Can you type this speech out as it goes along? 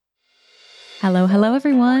Hello, hello,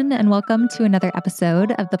 everyone, and welcome to another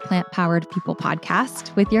episode of the Plant Powered People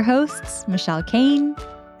podcast with your hosts, Michelle Kane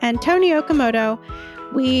and Tony Okamoto.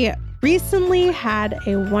 We recently had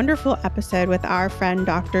a wonderful episode with our friend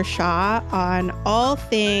Dr. Shaw on all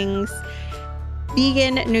things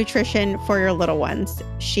vegan nutrition for your little ones.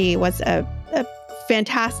 She was a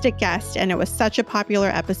fantastic guest, and it was such a popular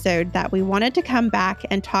episode that we wanted to come back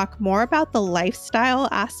and talk more about the lifestyle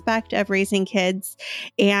aspect of raising kids.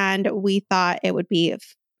 And we thought it would be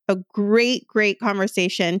a great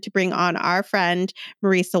conversation to bring on our friend,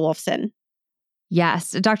 Marisa Wolfson.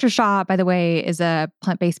 Yes. Dr. Shaw, by the way, is a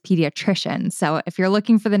plant-based pediatrician. So if you're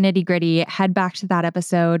looking for the nitty-gritty, head back to that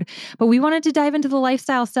episode. But we wanted to dive into the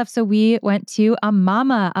lifestyle stuff. So we went to a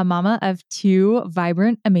mama of two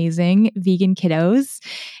vibrant, amazing vegan kiddos.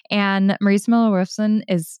 And Marisa Wolfson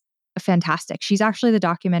is fantastic. She's actually the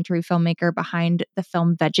documentary filmmaker behind the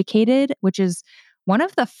film Vegucated, which is one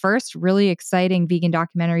of the first really exciting vegan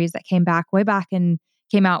documentaries that came out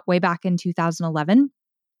way back in 2011.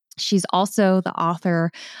 She's also the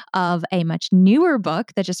author of a much newer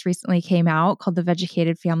book that just recently came out called The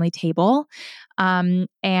Vegucated Family Table. And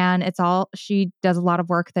she does a lot of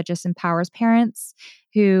work that just empowers parents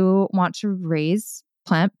who want to raise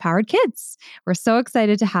plant-powered kids. We're so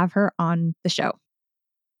excited to have her on the show.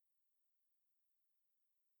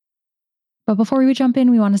 But before we jump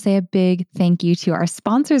in, we want to say a big thank you to our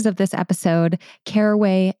sponsors of this episode,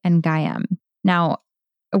 Caraway and Gaiam. Now,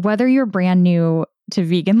 whether you're brand new to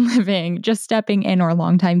vegan living, just stepping in, or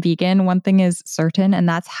longtime vegan, one thing is certain, and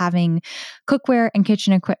that's having cookware and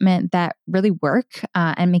kitchen equipment that really work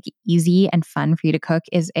and make it easy and fun for you to cook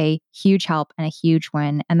is a huge help and a huge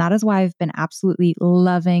win. And that is why I've been absolutely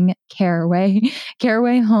loving Caraway.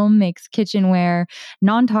 Caraway Home makes kitchenware,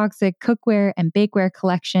 non-toxic cookware and bakeware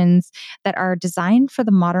collections that are designed for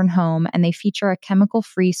the modern home, and they feature a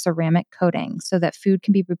chemical-free ceramic coating so that food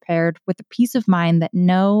can be prepared with the peace of mind that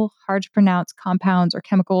no hard-to-pronounce compounds or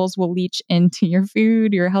chemicals will leach into your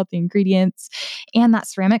food, your healthy ingredients. And that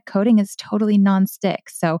ceramic coating is totally non-stick.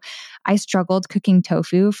 So I struggled cooking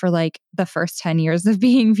tofu for like the first 10 years of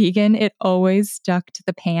being vegan. It always stuck to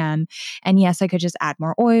the pan. And yes, I could just add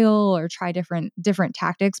more oil or try different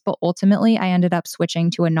tactics, but ultimately I ended up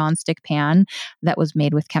switching to a non-stick pan that was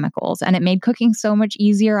made with chemicals. And it made cooking so much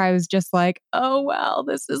easier. I was just like, oh, well,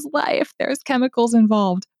 this is life. There's chemicals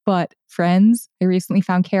involved. But friends, I recently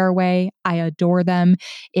found Caraway. I adore them.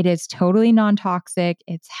 It is totally non-toxic,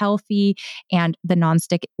 it's healthy, and the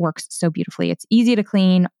nonstick works so beautifully. It's easy to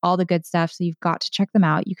clean, all the good stuff. So you've got to check them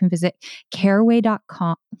out. You can visit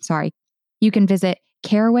caraway.com. You can visit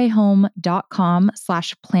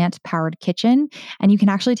carawayhome.com/plant-powered-kitchen. And you can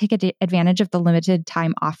actually take advantage of the limited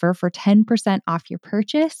time offer for 10% off your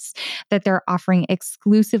purchase that they're offering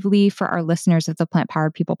exclusively for our listeners of the Plant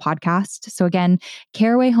Powered People podcast. So again,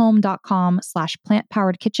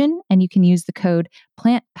 carawayhome.com/plant-powered-kitchen, and you can use the code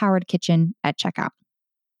plant-powered-kitchen at checkout.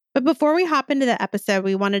 But before we hop into the episode,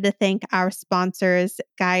 we wanted to thank our sponsors,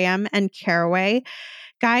 Gaiam and Caraway.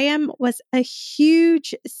 Gaiam was a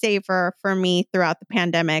huge saver for me throughout the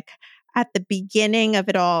pandemic. At the beginning of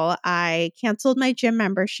it all, I canceled my gym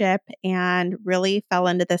membership and really fell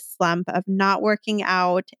into this slump of not working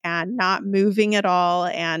out and not moving at all.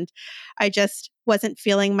 And I just wasn't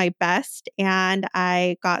feeling my best. And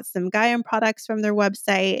I got some Gaiam products from their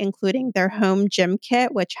website, including their home gym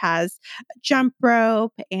kit, which has a jump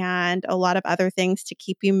rope and a lot of other things to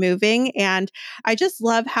keep you moving. And I just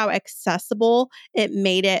love how accessible it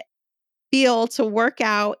made it feel to work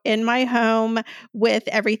out in my home with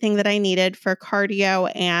everything that I needed for cardio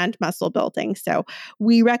and muscle building. So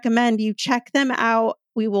we recommend you check them out.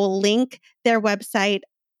 We will link their website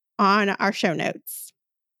on our show notes.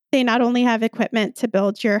 They not only have equipment to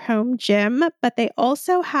build your home gym, but they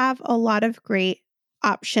also have a lot of great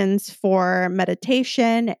options for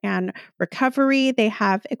meditation and recovery. They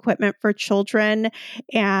have equipment for children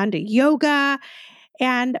and yoga.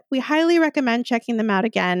 And we highly recommend checking them out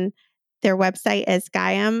again. Their website is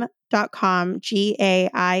gaiam.com,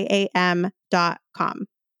 GAIAM.com.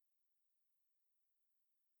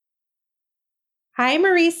 Hi,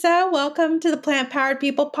 Marisa. Welcome to the Plant Powered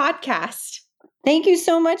People podcast. Thank you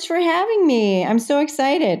so much for having me. I'm so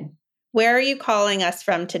excited. Where are you calling us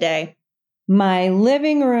from today? My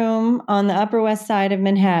living room on the Upper West Side of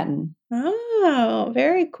Manhattan. Oh,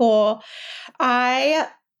 very cool. I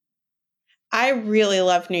really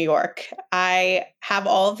love New York. I have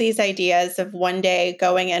all of these ideas of one day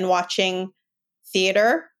going and watching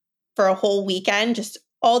theater for a whole weekend, just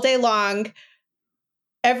all day long,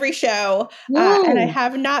 every show. And I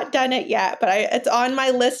have not done it yet, but it's on my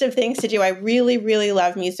list of things to do. I really, really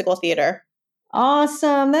love musical theater.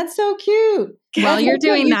 Awesome. That's so cute. While you're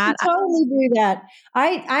doing You that, should totally do that.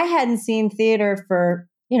 I hadn't seen theater for,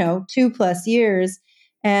 2+ years.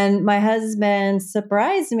 And my husband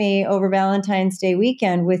surprised me over Valentine's Day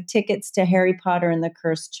weekend with tickets to Harry Potter and the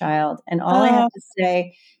Cursed Child. And all I have to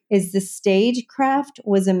say is the stagecraft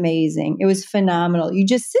was amazing. It was phenomenal. You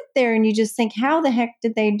just sit there and you just think, how the heck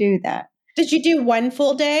did they do that? Did you do one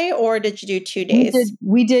full day or did you do 2 days?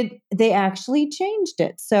 We did. They actually changed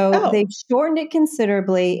it. So they've shortened it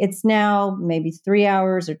considerably. It's now maybe 3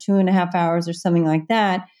 hours or 2.5 hours or something like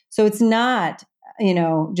that. So it's not,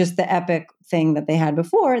 just the epic thing that they had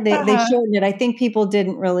before. They shortened it. I think people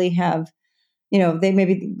didn't really have, they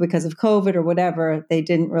maybe because of COVID or whatever, they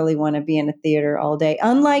didn't really want to be in a theater all day.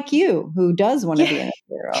 Unlike you, who does want to be in a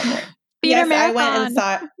theater all day. Yes, I went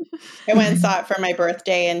and saw it for my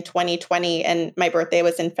birthday in 2020, and my birthday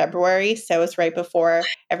was in February, so it was right before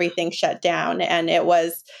everything shut down, and it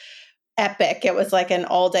was epic. It was like an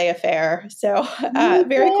all-day affair. So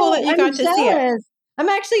very cool that you got to see it. I'm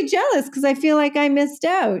actually jealous because I feel like I missed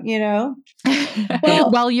out, Well,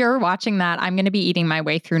 while you're watching that, I'm going to be eating my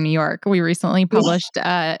way through New York. We recently published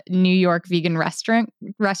a New York vegan restaurant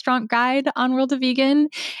guide on World of Vegan.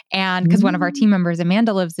 And because one of our team members,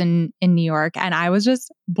 Amanda, lives in New York, and I was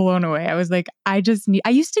just blown away. I was like, I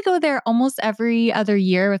used to go there almost every other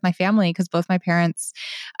year with my family because both my parents,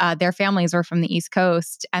 their families were from the East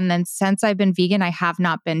Coast. And then since I've been vegan, I have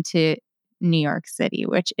not been to New York City,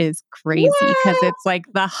 which is crazy because it's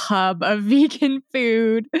like the hub of vegan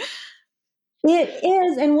food. It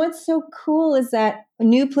is. And what's so cool is that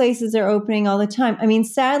new places are opening all the time. I mean,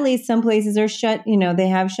 sadly, some places are shut, they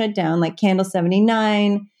have shut down, like Candle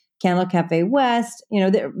 79, Candle Cafe West.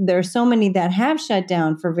 There are so many that have shut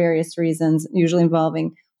down for various reasons, usually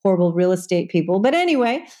involving horrible real estate people. But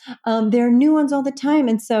anyway, there are new ones all the time.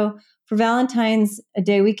 And so for Valentine's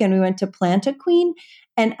Day weekend, we went to Plantaqueen.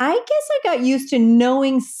 And I guess I got used to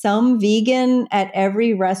knowing some vegan at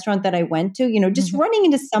every restaurant that I went to, just running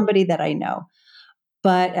into somebody that I know.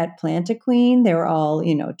 But at Plantaqueen, they were all,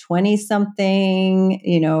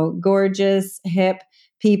 20-something, gorgeous, hip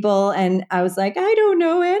people. And I was like, I don't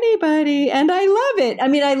know anybody. And I love it. I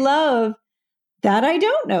mean, I love that I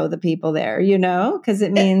don't know the people there, because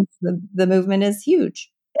it means the movement is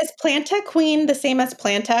huge. Is Plantaqueen the same as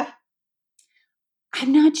Planta?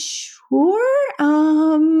 I'm not sure.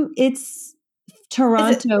 It's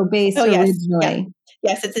Toronto based originally.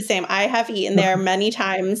 Yes, it's the same. I have eaten there many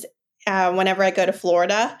times whenever I go to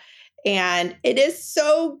Florida, and it is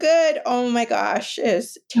so good. Oh my gosh,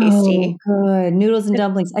 it's tasty. Oh, good. Noodles and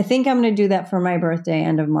dumplings. I think I'm going to do that for my birthday,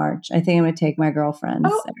 end of March. I think I'm going to take my girlfriends.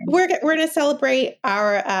 We're going to celebrate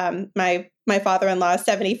our my father-in-law's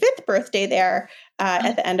 75th birthday there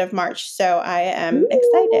at the end of March. So I am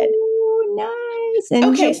excited. Nice.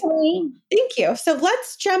 Enjoy. Okay, thank you. So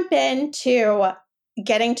let's jump into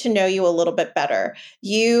getting to know you a little bit better.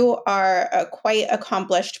 You are a quite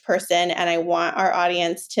accomplished person, and I want our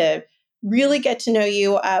audience to really get to know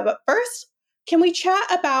you. But first, can we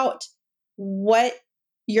chat about what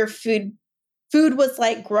your food was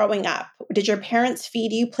like growing up? Did your parents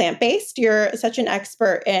feed you plant-based? You're such an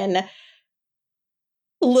expert in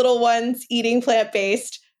little ones eating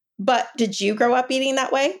plant-based, but did you grow up eating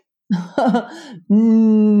that way?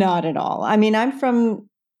 Not at all. I mean, I'm from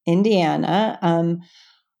Indiana.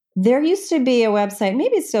 There used to be a website,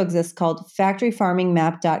 maybe it still exists, called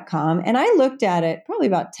factoryfarmingmap.com. And I looked at it probably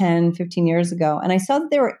about 10, 15 years ago, and I saw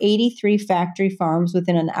that there were 83 factory farms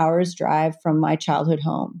within an hour's drive from my childhood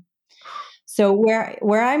home. So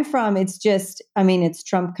where I'm from, it's just, it's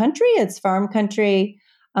Trump country, it's farm country.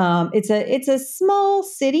 It's a small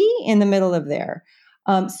city in the middle of there.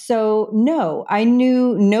 So no, I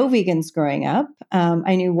knew no vegans growing up.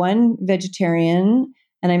 I knew one vegetarian,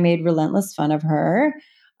 and I made relentless fun of her.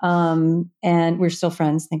 And we're still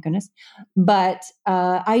friends, thank goodness. But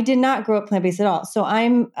I did not grow up plant-based at all. So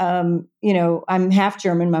I'm half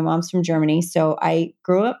German. My mom's from Germany. So I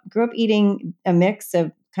grew up eating a mix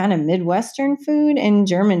of kind of Midwestern food and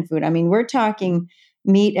German food. I mean, we're talking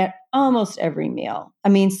meat at almost every meal. I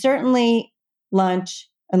mean, certainly lunch,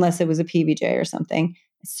 unless it was a PBJ or something.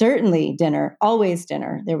 Certainly dinner, always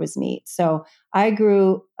dinner, there was meat. So I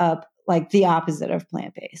grew up like the opposite of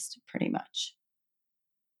plant-based, pretty much.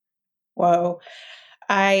 Whoa.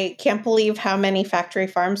 I can't believe how many factory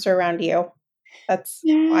farms are around you. That's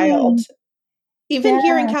wild. Even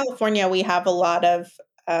here in California, we have a lot of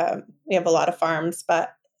farms,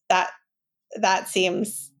 but that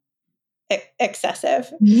seems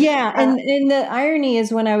excessive. Yeah. And the irony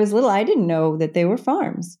is, when I was little, I didn't know that they were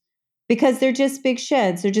farms because they're just big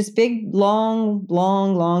sheds. They're just big,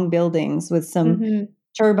 long buildings with some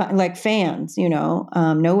turbine, like fans,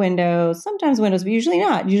 no windows, sometimes windows, but usually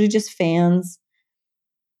not, usually just fans.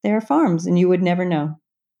 They're farms and you would never know.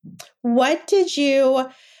 What did you,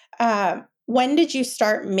 when did you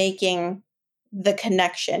start making the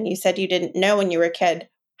connection? You said you didn't know when you were a kid.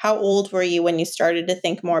 How old were you when you started to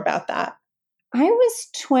think more about that? I was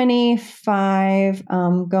 25,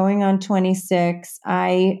 going on 26.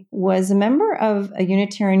 I was a member of a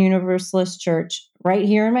Unitarian Universalist church right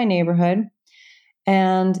here in my neighborhood.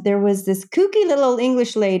 And there was this kooky little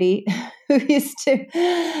English lady who used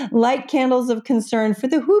to light candles of concern for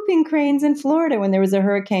the whooping cranes in Florida when there was a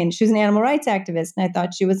hurricane. She was an animal rights activist, and I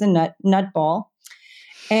thought she was a nutball.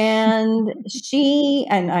 And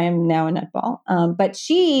I am now a nutball, but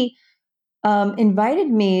she invited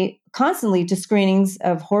me constantly to screenings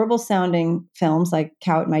of horrible sounding films like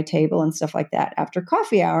Cow at My Table and stuff like that after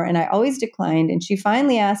coffee hour. And I always declined. And she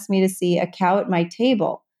finally asked me to see A Cow at My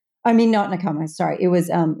Table. I mean, not in a comment, sorry. It was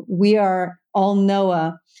We Are All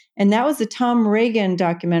Noah. And that was a Tom Reagan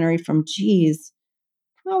documentary from,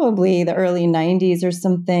 probably the early 90s or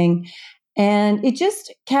something. And it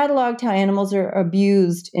just cataloged how animals are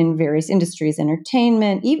abused in various industries,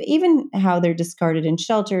 entertainment, even how they're discarded in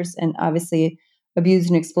shelters and obviously abused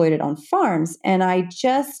and exploited on farms. And I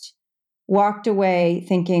just walked away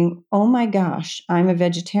thinking, oh my gosh, I'm a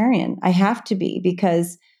vegetarian. I have to be,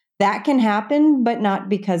 because that can happen, but not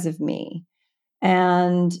because of me.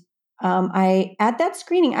 And at that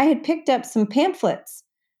screening, I had picked up some pamphlets,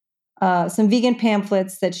 some vegan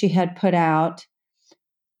pamphlets that she had put out.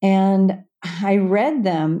 And I read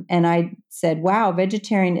them and I said, wow,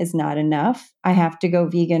 vegetarian is not enough. I have to go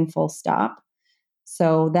vegan, full stop.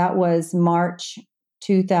 So that was March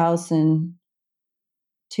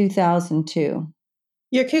 2002.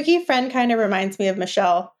 Your kooky friend kind of reminds me of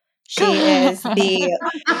Michelle. She is the,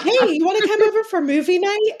 hey, you want to come over for movie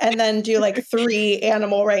night? And then do like 3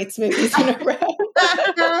 animal rights movies in a row.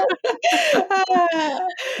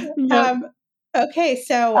 Yep. Okay,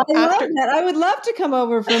 so I love that. I would love to come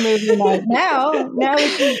over for movie night. Now we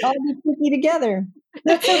can all be kooky together.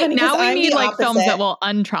 That's so funny. Now we I'm need like films that will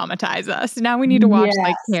untraumatize us. Now we need to watch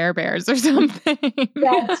like Care Bears or something.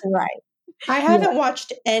 That's right. I haven't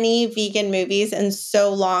watched any vegan movies in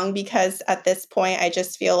so long because at this point, I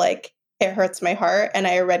just feel like it hurts my heart and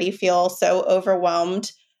I already feel so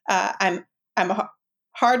overwhelmed. I'm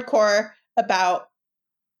hardcore about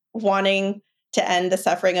wanting to end the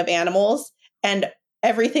suffering of animals, and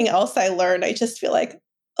everything else I learned, I just feel like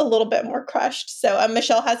a little bit more crushed. So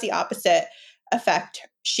Michelle has the opposite effect.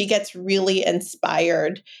 She gets really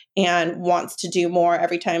inspired and wants to do more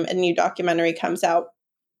every time a new documentary comes out.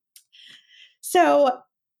 So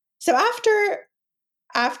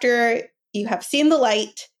after you have seen the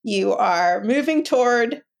light, you are moving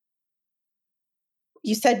toward,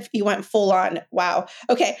 you said you went full on. Wow.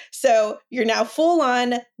 Okay. So you're now full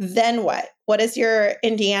on. Then what? What does your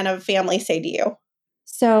Indiana family say to you?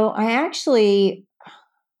 So I actually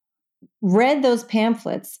read those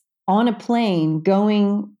pamphlets on a plane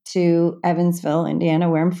going to Evansville, Indiana,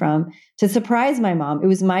 where I'm from, to surprise my mom. It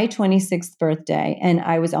was my 26th birthday, and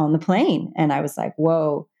I was on the plane, and I was like,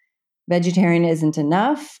 whoa, vegetarian isn't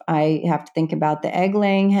enough. I have to think about the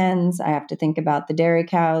egg-laying hens. I have to think about the dairy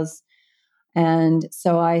cows. And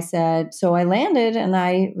so I said, so I landed, and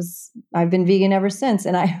I've been vegan ever since.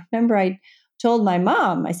 And I remember I told my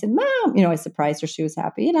mom, I said, Mom, I surprised her. She was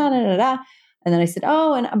happy. Da, da, da, da. And then I said,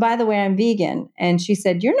 oh, and by the way, I'm vegan. And she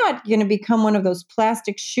said, you're not going to become one of those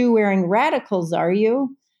plastic shoe wearing radicals, are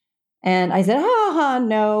you? And I said,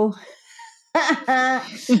 no.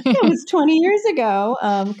 It was 20 years ago,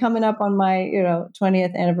 coming up on my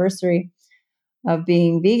 20th anniversary of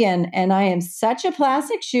being vegan. And I am such a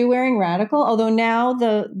plastic shoe wearing radical, although now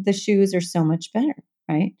the shoes are so much better,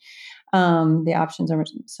 right? The options are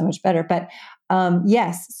so much better. But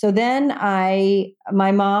yes, so then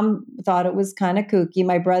my mom thought it was kind of kooky.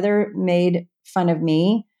 My brother made fun of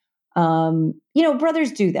me.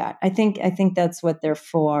 Brothers do that. I think that's what they're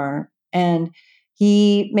for. And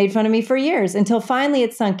he made fun of me for years until finally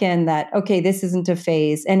it sunk in that, okay, this isn't a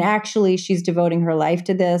phase. And actually she's devoting her life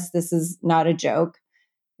to this. This is not a joke,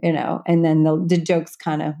 and then the jokes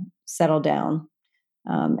kind of settled down.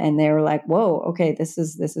 And they were like, whoa, okay, this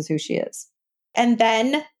is who she is. And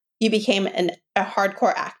then you became a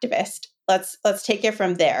hardcore activist. Let's take it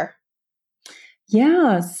from there.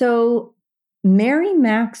 Yeah. So Mary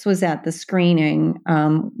Max was at the screening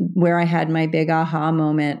where I had my big aha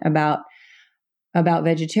moment about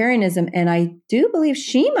vegetarianism. And I do believe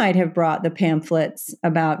she might have brought the pamphlets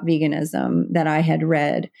about veganism that I had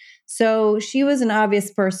read. So she was an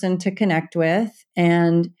obvious person to connect with.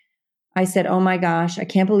 And I said, oh my gosh, I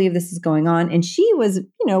can't believe this is going on. And she was,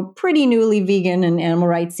 pretty newly vegan and animal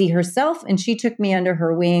rightsy herself. And she took me under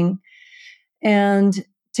her wing. And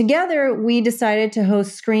together we decided to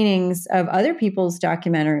host screenings of other people's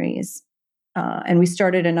documentaries. And we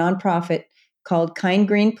started a nonprofit called Kind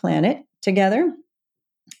Green Planet together.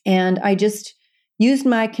 And I just used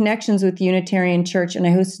my connections with the Unitarian Church, and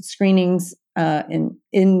I hosted screenings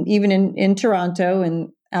in Toronto and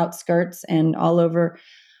outskirts and all over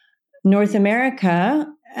North America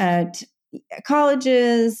at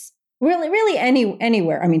colleges, really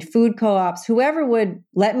anywhere. I mean, food co-ops, whoever would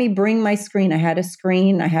let me bring my screen. I had a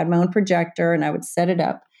screen, I had my own projector, and I would set it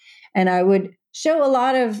up, and I would show a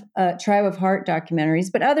lot of Tribe of Heart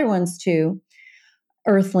documentaries, but other ones too.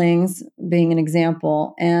 Earthlings being an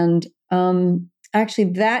example, and actually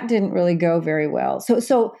that didn't really go very well.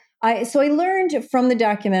 So I learned from the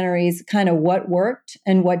documentaries kind of what worked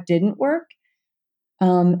and what didn't work,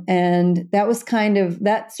 and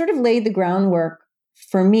that sort of laid the groundwork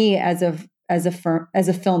for me as a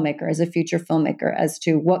filmmaker, as a future filmmaker, as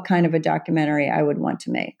to what kind of a documentary I would want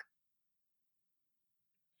to make.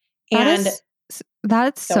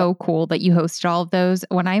 That's so cool that you hosted all of those.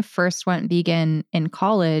 When I first went vegan in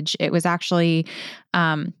college, it was actually,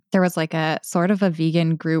 there was like a sort of a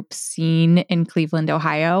vegan group scene in Cleveland,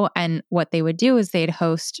 Ohio. And what they would do is they'd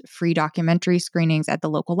host free documentary screenings at the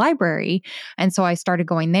local library. And so I started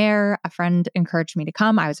going there. A friend encouraged me to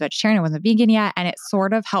come. I was vegetarian, I wasn't vegan yet. And it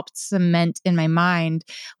sort of helped cement in my mind,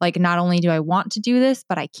 like, not only do I want to do this,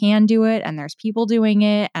 but I can do it. And there's people doing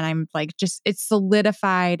it. And I'm like, it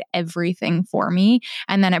solidified everything for me.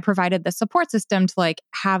 And then it provided the support system to like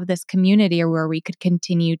have this community where we could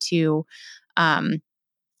continue to,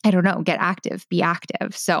 get active, be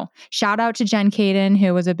active. So shout out to Jen Caden,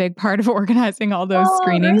 who was a big part of organizing all those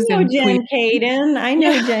screenings. I know Jen Caden. I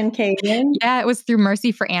know Jen Caden. Yeah, it was through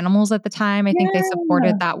Mercy for Animals at the time. I think they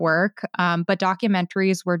supported that work. But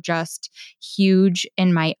documentaries were just huge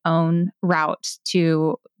in my own route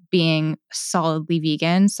to being solidly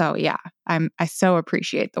vegan. So yeah, I so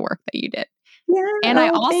appreciate the work that you did. Yeah, and I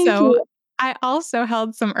also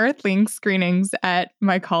held some Earthling screenings at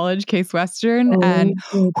my college, Case Western, and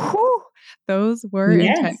those were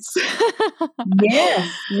intense.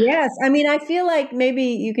 Yes. I mean, I feel like maybe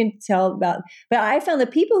you can tell but I found the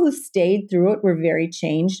people who stayed through it were very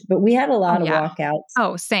changed, but we had a lot of walkouts.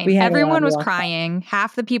 Oh, same. Everyone was crying.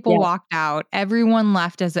 Half the people walked out. Everyone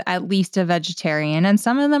left as at least a vegetarian, and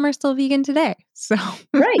some of them are still vegan today. So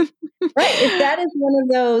right. If that is one of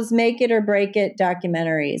those make it or break it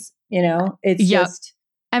documentaries, it's just.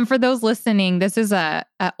 And for those listening, this is a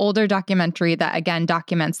older documentary that, again,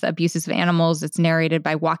 documents the abuses of animals. It's narrated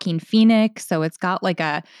by Joaquin Phoenix. So it's got like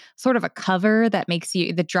a sort of a cover that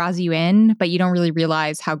draws you in, but you don't really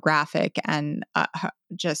realize how graphic and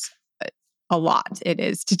just a lot it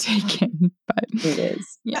is to take in. But it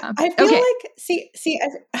is. Yeah. I feel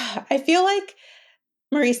like, I feel like,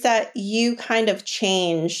 Marisa, you kind of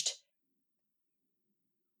changed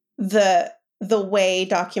the way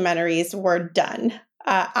documentaries were done.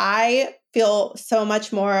 I feel so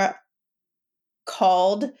much more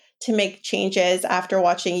called to make changes after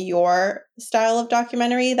watching your style of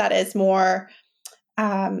documentary that is more,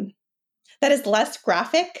 that is less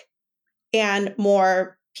graphic and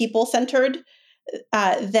more people-centered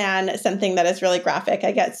than something that is really graphic.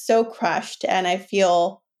 I get so crushed and I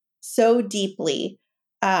feel so deeply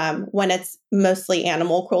when it's mostly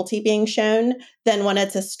animal cruelty being shown than when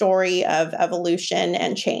it's a story of evolution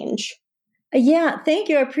and change. Yeah, thank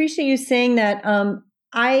you. I appreciate you saying that.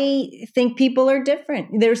 I think people are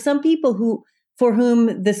different. There's some people for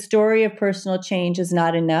whom the story of personal change is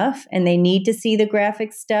not enough and they need to see the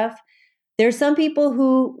graphic stuff. There's some people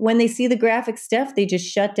who, when they see the graphic stuff, they just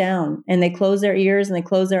shut down and they close their ears and they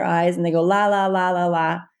close their eyes and they go, la, la, la, la,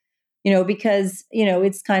 la, because,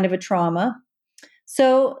 it's kind of a trauma.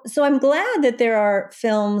 So I'm glad that there are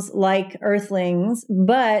films like Earthlings,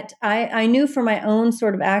 but I knew for my own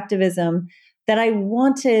sort of activism that I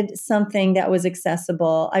wanted something that was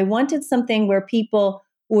accessible. I wanted something where people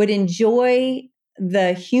would enjoy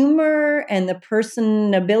the humor and the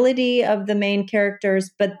personability of the main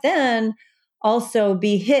characters, but then also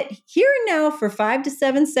be hit here and now for 5 to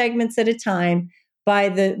 7 segments at a time by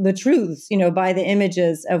the truths, by the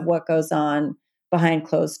images of what goes on behind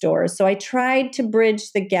closed doors. So I tried to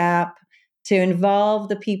bridge the gap to involve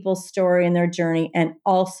the people's story and their journey and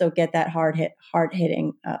also get that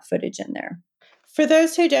hard-hitting footage in there. For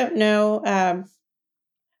those who don't know,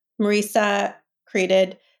 Marisa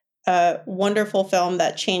created a wonderful film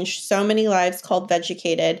that changed so many lives called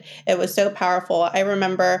Vegucated. It was so powerful. I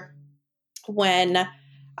remember when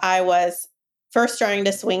I was first starting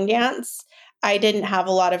to swing dance, I didn't have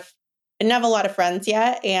a lot of friends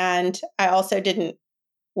yet. And I also didn't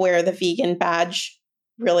wear the vegan badge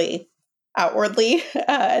really outwardly.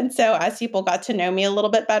 And so as people got to know me a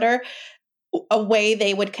little bit better, a way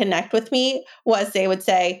they would connect with me was they would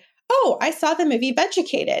say, "Oh, I saw the movie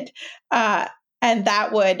Vegucated." And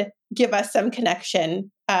that would give us some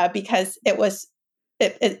connection because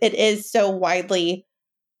it is so widely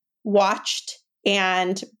watched,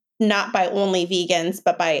 and not by only vegans,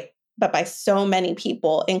 but by so many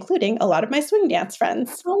people, including a lot of my swing dance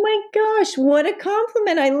friends. Oh my gosh, what a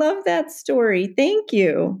compliment. I love that story. Thank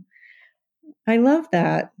you. I love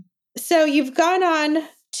that. So you've gone on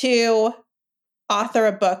to author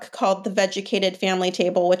a book called The Vegucated Family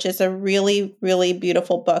Table, which is a really, really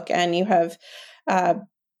beautiful book. And you have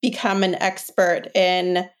become an expert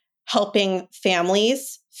in helping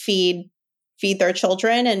families feed their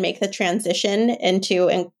children and make the transition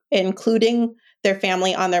into including their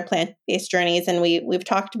family on their plant-based journeys. And we've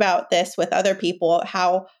talked about this with other people,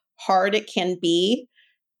 how hard it can be,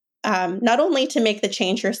 not only to make the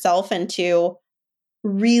change yourself and to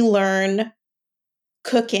relearn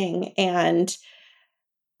cooking and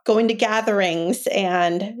going to gatherings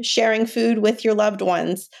and sharing food with your loved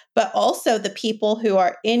ones, but also the people who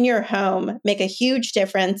are in your home make a huge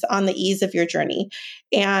difference on the ease of your journey.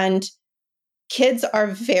 And kids are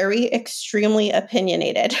extremely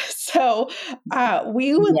opinionated. So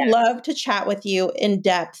we would love to chat with you in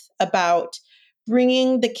depth about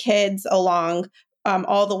bringing the kids along,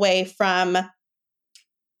 all the way from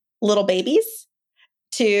little babies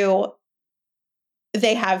to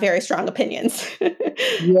they have very strong opinions.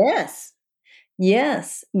 Yes.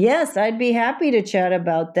 Yes. Yes. I'd be happy to chat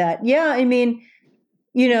about that. Yeah. I mean,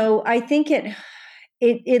 I think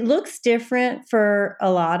it looks different for a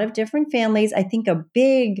lot of different families. I think a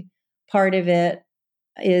big part of it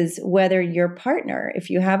is whether your partner, if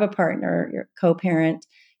you have a partner, your co-parent,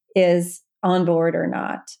 is on board or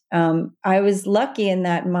not. I was lucky in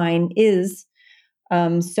that mine is.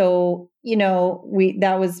 So,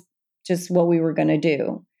 that was just what we were going to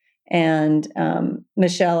do. And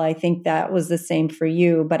Michelle, I think that was the same for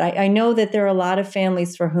you. But I know that there are a lot of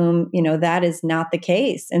families for whom, that is not the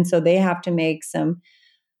case. And so they have to make some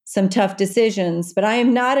tough decisions. But I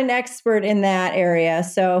am not an expert in that area.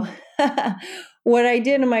 So what I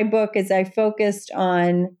did in my book is I focused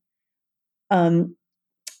on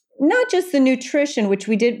not just the nutrition, which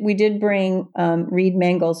we did bring Reed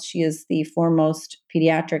Mangels. She is the foremost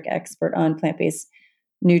pediatric expert on plant-based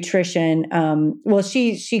nutrition. Well,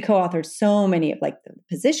 she co-authored so many of like the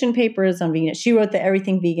position papers on vegan. She wrote the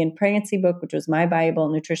Everything Vegan Pregnancy book, which was my Bible,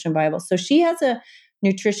 nutrition Bible. So she has a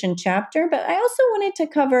nutrition chapter, but I also wanted to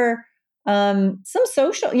cover some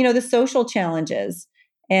social, the social challenges.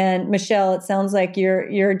 And Michelle, it sounds like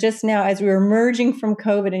you're just now, as we were emerging from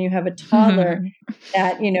COVID, and you have a toddler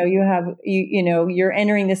that you're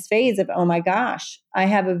entering this phase of, oh my gosh, I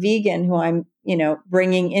have a vegan who I'm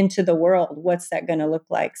bringing into the world. What's that going to look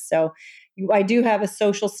like? So I do have a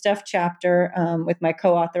social stuff chapter with my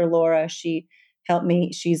co-author Laura. She helped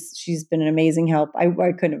me. She's been an amazing help. I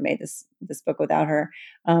couldn't have made this book without her.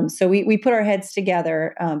 So we put our heads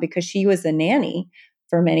together because she was a nanny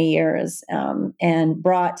for many years and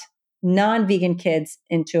brought non-vegan kids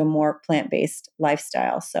into a more plant-based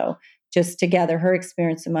lifestyle. So just together, her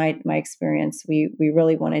experience and my experience, we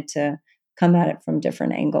really wanted to come at it from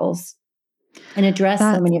different angles and address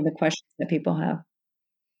so many of the questions that people have.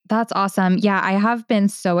 That's awesome. Yeah, I have been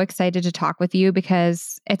so excited to talk with you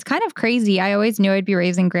because it's kind of crazy. I always knew I'd be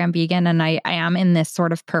raising Graham vegan, and I am in this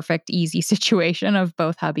sort of perfect, easy situation of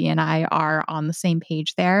both hubby and I are on the same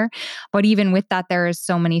page there. But even with that, there is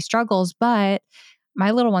so many struggles. But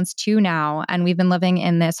my little one's 2 now, and we've been living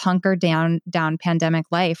in this hunkered down pandemic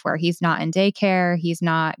life where he's not in daycare. He's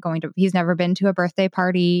never been to a birthday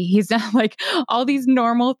party. He's not like all these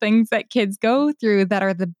normal things that kids go through that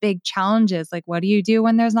are the big challenges. Like, what do you do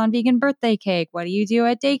when there's non-vegan birthday cake? What do you do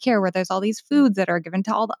at daycare where there's all these foods that are given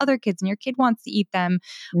to all the other kids and your kid wants to eat them?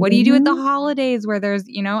 What do you do at the holidays where there's,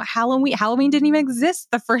 Halloween? Halloween didn't even exist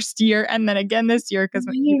the first year. And then again this year because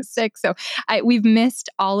he was sick. So we've missed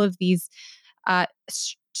all of these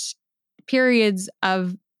periods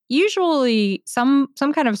of usually some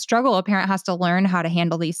kind of struggle. A parent has to learn how to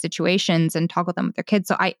handle these situations and talk with them with their kids.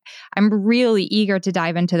 So I'm really eager to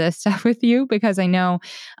dive into this stuff with you because I know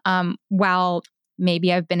while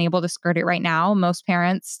maybe I've been able to skirt it right now, most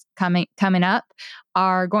parents coming up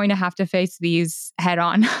are going to have to face these head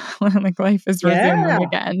on when like life is resuming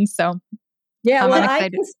again. So yeah, well, I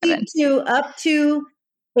can speak to up to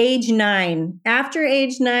age 9. After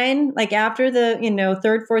age 9, like after the,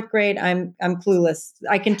 third, fourth grade, I'm clueless.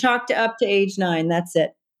 I can talk to up to age 9. That's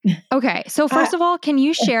it. Okay. So first of all, can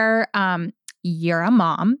you share, you're a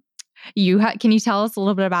mom. Can you tell us a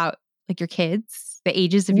little bit about like your kids, the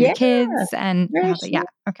ages of your Yeah, kids and very how they, yeah. sure.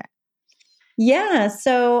 Okay. Yeah.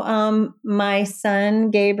 So my son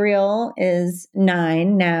Gabriel is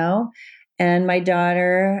 9 now, and my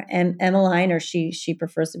daughter Emmeline, or she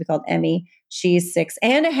prefers to be called Emmy, she's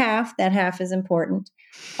 6.5. That half is important.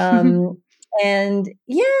 Um, and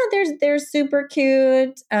yeah, they're super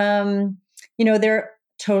cute. They're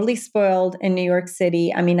totally spoiled in New York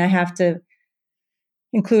City. I mean, I have to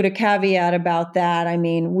include a caveat about that. I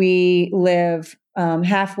mean, we live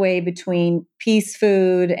halfway between Peace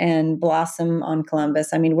Food and Blossom on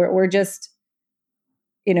Columbus. I mean, we're just,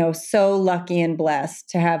 so lucky and blessed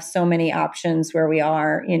to have so many options where we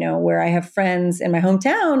are, where I have friends in my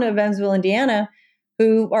hometown of Evansville, Indiana,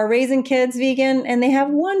 who are raising kids vegan, and they have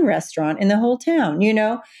one restaurant in the whole town,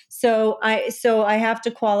 So I have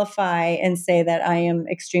to qualify and say that I am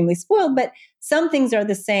extremely spoiled, but some things are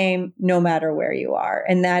the same no matter where you are.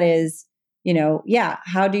 And that is,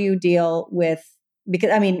 how do you deal with,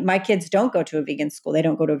 because I mean, my kids don't go to a vegan school. They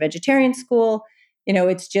don't go to a vegetarian school.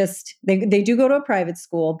 It's just, they do go to a private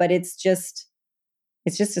school, but it's just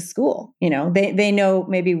a school. They know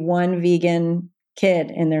maybe one vegan kid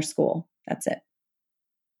in their school. That's it.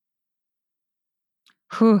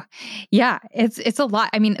 Whew. Yeah, it's a lot.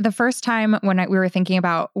 I mean, the first time when we were thinking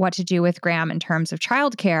about what to do with Graham in terms of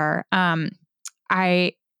childcare,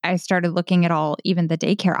 I started looking at even the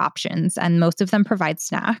daycare options, and most of them provide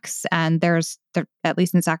snacks. And at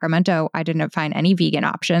least in Sacramento, I didn't find any vegan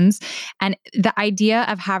options. And the idea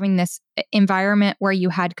of having this environment where you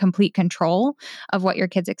had complete control of what your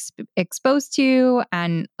kids exposed to,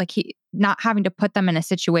 and like not having to put them in a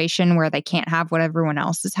situation where they can't have what everyone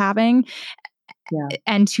else is having. Yeah.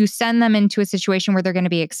 And to send them into a situation where they're going to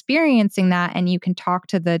be experiencing that, and you can talk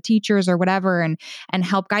to the teachers or whatever and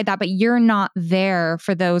help guide that, but you're not there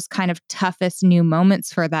for those kind of toughest new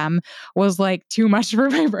moments for them, was like too much for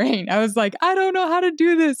my brain. I was like, I don't know how to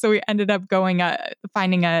do this. So we ended up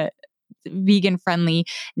finding a vegan friendly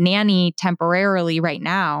nanny temporarily right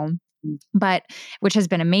now, but which has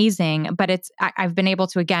been amazing. But I've been able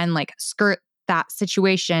to again like skirt that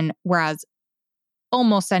situation, whereas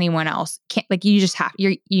almost anyone else can't. Like, you just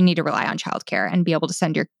you need to rely on childcare and be able to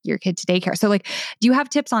send your kid to daycare. So like, do you have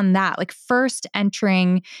tips on that? Like, first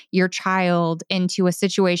entering your child into a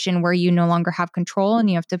situation where you no longer have control and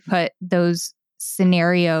you have to put those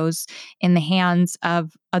scenarios in the hands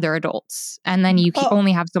of other adults, and then you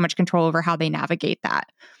only have so much control over how they navigate that.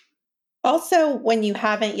 Also, when you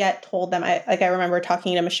haven't yet told them, I remember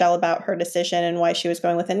talking to Michelle about her decision and why she was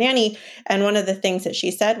going with a nanny. And one of the things that she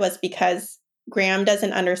said was because Graham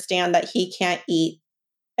doesn't understand that he can't eat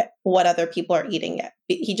what other people are eating yet.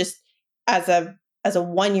 He just, as a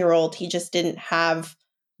 1-year-old, he just didn't have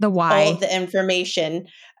The why. all of the information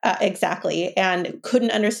exactly, and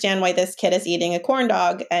couldn't understand why this kid is eating a corn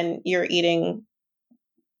dog and you're eating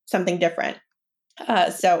something different.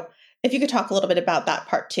 So if you could talk a little bit about that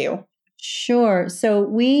part too. Sure. So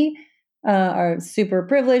we are super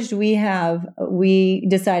privileged. We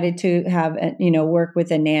decided to have, work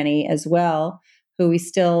with a nanny as well, who we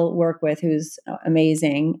still work with, who's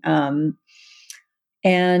amazing.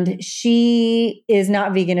 And she is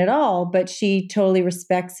not vegan at all, but she totally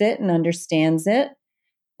respects it and understands it.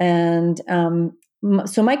 And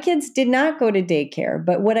so my kids did not go to daycare,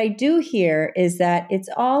 but what I do hear is that it's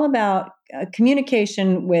all about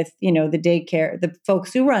communication with, the daycare, the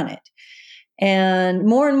folks who run it. And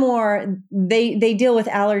more, they deal with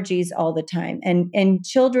allergies all the time, and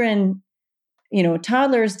children,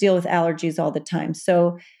 toddlers deal with allergies all the time.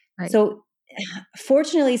 So, Right. So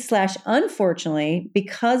fortunately / unfortunately,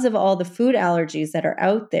 because of all the food allergies that are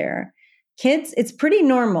out there, kids, it's pretty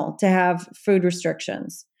normal to have food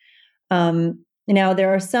restrictions. Now,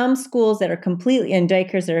 there are some schools that are completely, and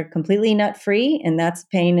daycares that are completely nut free, and that's a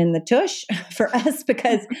pain in the tush for us,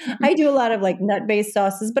 because I do a lot of like nut based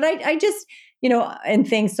sauces, but I just, and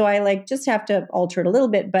things. So I like just have to alter it a little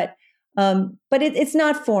bit, but it's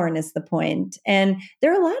not foreign is the point. And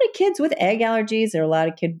there are a lot of kids with egg allergies. There are a lot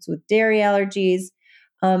of kids with dairy allergies.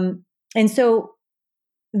 And so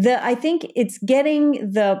I think it's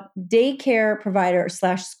getting the daycare provider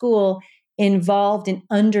 / school involved in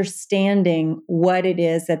understanding what it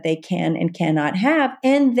is that they can and cannot have.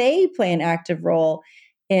 And they play an active role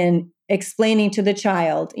in explaining to the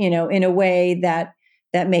child, in a way that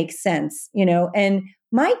makes sense, and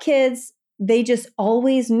my kids, they just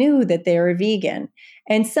always knew that they were vegan.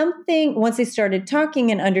 And once they started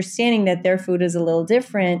talking and understanding that their food is a little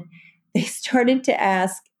different, they started to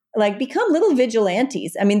ask, like, become little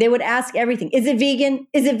vigilantes. I mean, they would ask everything. Is it vegan?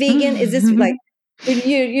 Is it vegan? Is this like,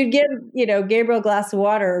 you'd give, Gabriel a glass of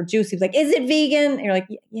water or juice. He's like, is it vegan? And you're like,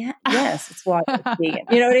 yeah, yes, it's water. It's vegan.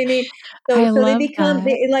 You know what I mean? So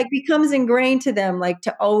it like becomes ingrained to them, like,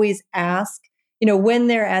 to always ask, when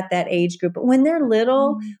they're at that age group. But when they're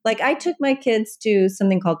little, like, I took my kids to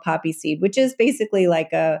something called Poppy Seed, which is basically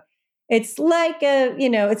it's like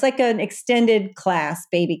an extended class,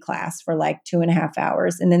 baby class, for like 2.5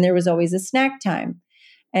 hours. And then there was always a snack time.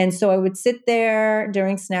 And so I would sit there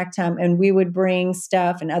during snack time and we would bring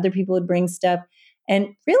stuff and other people would bring stuff.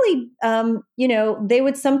 And really, they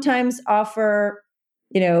would sometimes offer,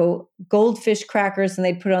 goldfish crackers, and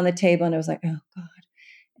they'd put it on the table, and I was like, oh God.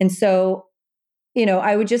 And so,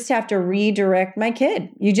 I would just have to redirect my kid.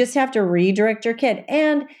 You just have to redirect your kid.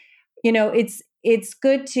 And, it's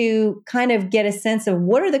good to kind of get a sense of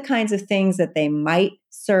what are the kinds of things that they might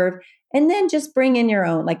serve, and then just bring in your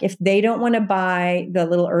own. Like, if they don't want to buy the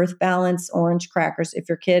little Earth Balance orange crackers, if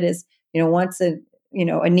your kid is, wants a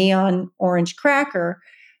neon orange cracker,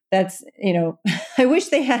 that's, I wish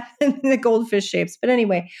they had the goldfish shapes, but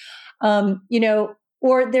anyway,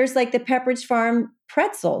 or there's like the Pepperidge Farm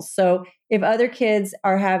pretzels. So if other kids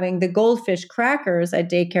are having the goldfish crackers at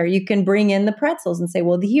daycare, you can bring in the pretzels and say,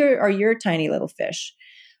 well, here are your tiny little fish.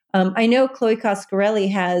 I know Chloe Coscarelli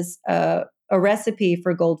has a recipe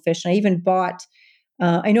for goldfish. And I even bought,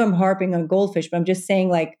 I know I'm harping on goldfish, but I'm just saying,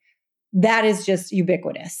 like, that is just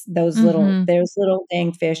ubiquitous. Those little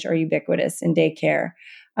dang fish are ubiquitous in daycare.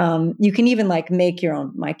 You can even like make your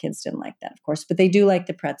own. My kids didn't like that, of course, but they do like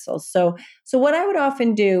the pretzels. So what I would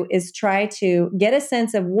often do is try to get a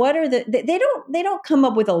sense of what are they don't come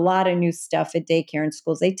up with a lot of new stuff at daycare and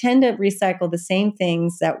schools. They tend to recycle the same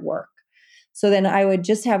things that work. So then I would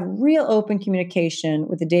just have real open communication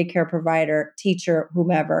with the daycare provider, teacher,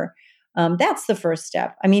 whomever. That's the first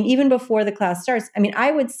step. I mean, even before the class starts,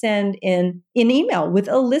 I would send in an email with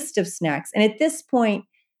a list of snacks. And at this point,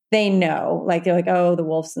 they know, like, they're like, oh, the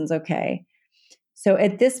Wolfson's okay. So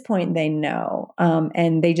at this point, they know,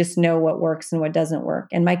 and they just know what works and what doesn't work.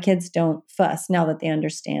 And my kids don't fuss now that they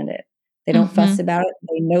understand it. They don't fuss about it.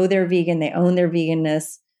 They know they're vegan. They own their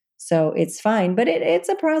veganness. So it's fine. But it's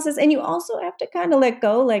a process. And you also have to kind of let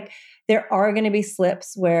go. Like, there are going to be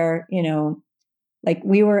slips where, like,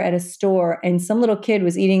 we were at a store and some little kid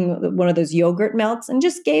was eating one of those yogurt melts and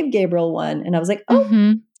just gave Gabriel one. And I was like,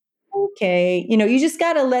 oh, okay. You just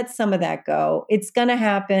got to let some of that go. It's going to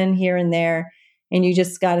happen here and there. And you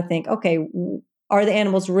just got to think, okay, are the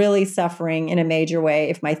animals really suffering in a major way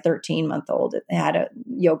if my 13-month-old had a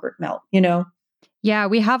yogurt melt, Yeah,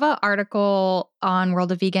 we have an article on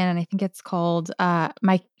World of Vegan, and I think it's called I'm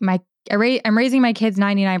raising my kids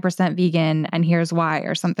 99% vegan, and here's why,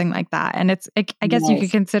 or something like that. And I guess you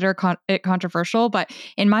could consider it controversial, but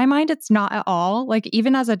in my mind, it's not at all. Like,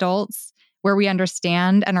 even as adults, where we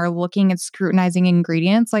understand and are looking and scrutinizing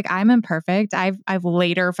ingredients, like, I'm imperfect. I've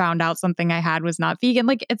later found out something I had was not vegan.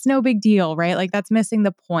 Like, it's no big deal, right? Like, that's missing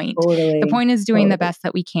the point. Totally. The point is doing the best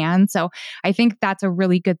that we can. So I think that's a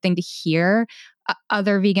really good thing to hear.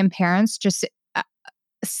 Other vegan parents just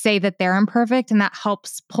say that they're imperfect, and that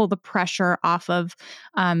helps pull the pressure off of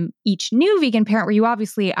each new vegan parent, where you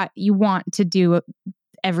obviously you want to do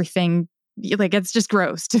everything. Like, it's just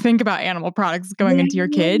gross to think about animal products going into your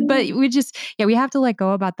kid, but we have to let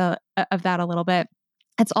go of that a little bit.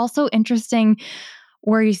 It's also interesting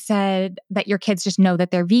where you said that your kids just know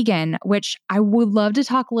that they're vegan, which I would love to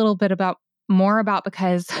talk a little bit more about,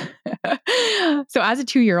 because so as a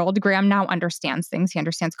 2-year-old, Graham now understands things. He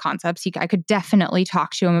understands concepts. I could definitely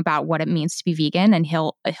talk to him about what it means to be vegan, and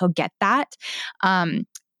he'll get that.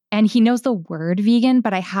 And he knows the word vegan,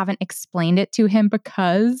 but I haven't explained it to him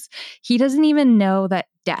because he doesn't even know that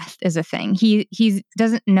death is a thing. He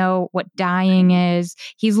doesn't know what dying is.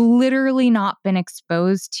 He's literally not been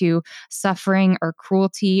exposed to suffering or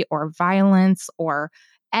cruelty or violence or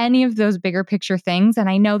any of those bigger picture things. And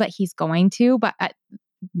I know that he's going to, but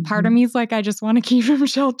part of me is like, I just want to keep him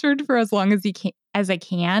sheltered for as long as I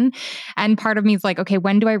can. And part of me is like, okay,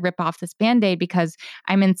 when do I rip off this Band-Aid? Because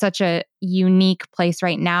I'm in such a unique place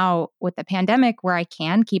right now with the pandemic where I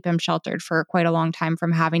can keep him sheltered for quite a long time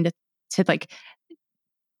from having to like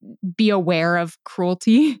be aware of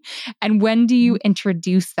cruelty. And when do you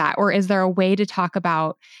introduce that? Or is there a way to talk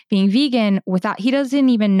about being vegan without, he doesn't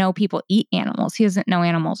even know people eat animals. He doesn't know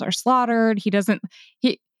animals are slaughtered.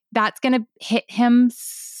 That's going to hit him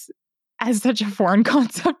as such a foreign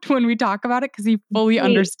concept when we talk about it because he fully Right.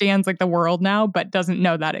 understands like the world now, but doesn't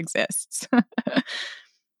know that exists.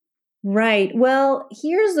 Right. Well,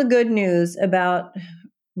 here's the good news about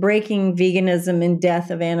breaking veganism and death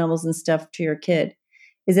of animals and stuff to your kid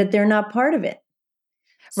is that they're not part of it.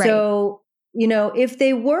 Right. So, if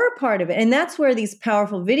they were part of it, and that's where these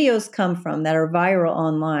powerful videos come from that are viral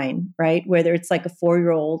online, right? Whether it's like a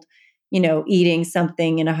 4-year-old, eating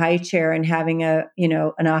something in a high chair and having an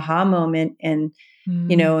aha moment and,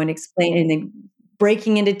 and explaining and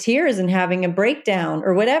breaking into tears and having a breakdown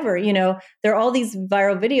or whatever, there are all these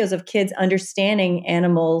viral videos of kids understanding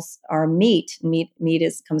animals are meat.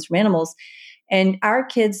 Comes from animals. And our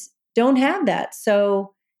kids don't have that.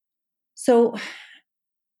 So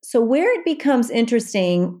where it becomes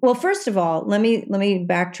interesting, well, first of all, let me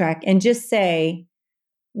backtrack and just say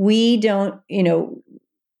we don't,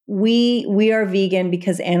 we are vegan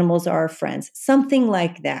because animals are our friends. Something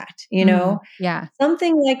like that, Yeah.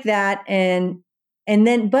 something like that. And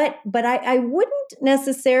then but I wouldn't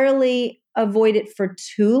necessarily avoid it for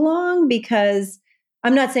too long because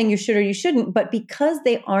I'm not saying you should or you shouldn't, but because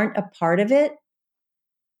they aren't a part of it,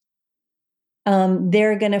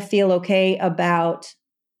 they're going to feel okay about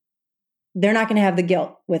they're not going to have the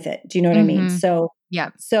guilt with it. Do you know what I mean?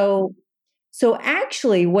 Yeah. So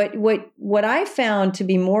actually what I found to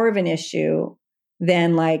be more of an issue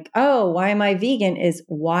than like, oh, why am I vegan is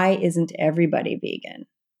why isn't everybody vegan?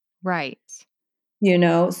 Right.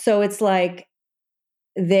 So it's like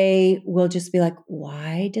they will just be like,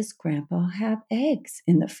 why does grandpa have eggs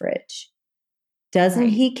in the fridge? Doesn't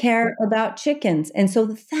Right. he care about chickens? And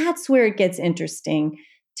so that's where it gets interesting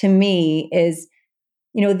to me is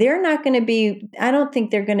they're not going to be, I don't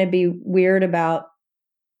think they're going to be weird about,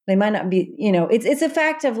 they might not be, it's a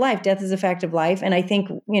fact of life. Death is a fact of life. And I think,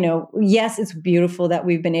 yes, it's beautiful that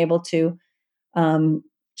we've been able to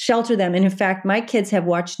shelter them. And in fact, my kids have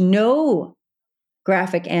watched no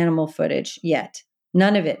graphic animal footage yet.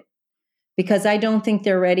 None of it. Because I don't think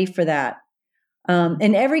they're ready for that.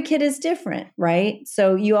 And every kid is different, right?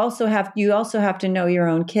 So you also have to know your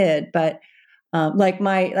own kid. But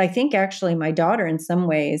I think actually my daughter in some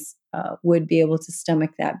ways would be able to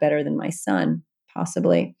stomach that better than my son,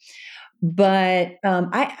 possibly. But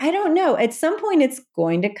I don't know. At some point, it's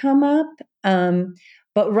going to come up.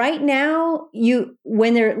 But right now,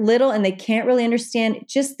 when they're little and they can't really understand,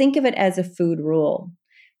 just think of it as a food rule.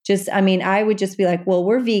 I would just be like, well,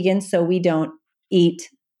 we're vegan, so we don't eat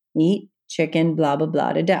meat, chicken, blah, blah,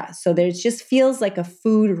 blah, da, da. So there just feels like a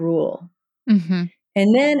food rule. Mm-hmm.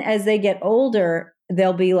 And then as they get older,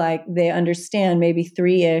 they'll be like, they understand maybe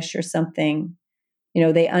 3-ish or something,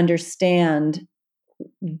 they understand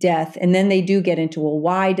death. And then they do get into, well,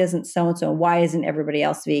 why doesn't so-and-so, why isn't everybody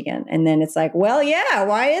else vegan? And then it's like, well, yeah,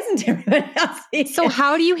 why isn't everybody else vegan? So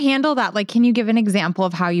how do you handle that? Like, can you give an example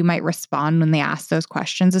of how you might respond when they ask those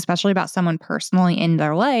questions, especially about someone personally in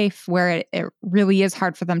their life where it really is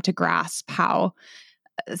hard for them to grasp how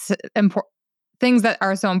things that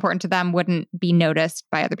are so important to them wouldn't be noticed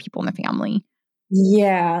by other people in the family?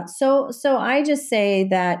 Yeah. So I just say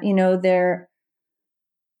that,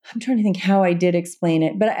 I'm trying to think how I did explain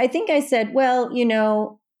it, but I think I said, well,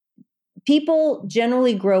 people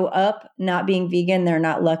generally grow up not being vegan. They're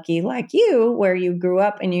not lucky like you, where you grew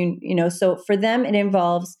up and so for them, it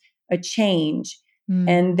involves a change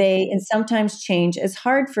and sometimes change is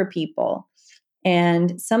hard for people.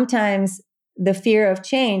 And sometimes the fear of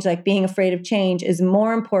change, like being afraid of change, is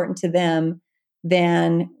more important to them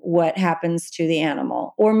than what happens to the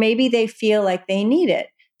animal. Or maybe they feel like they need it.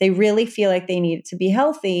 They really feel like they need it to be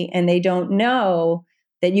healthy, and they don't know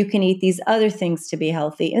that you can eat these other things to be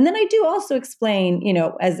healthy. And then I do also explain,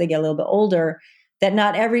 as they get a little bit older, that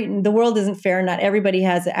the world isn't fair. Not everybody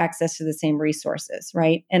has access to the same resources,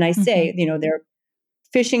 right? And I say, there are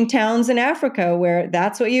fishing towns in Africa where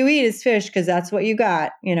that's what you eat is fish because that's what you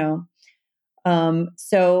got,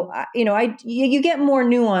 So, you get more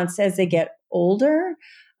nuance as they get older.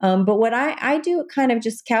 But what I do kind of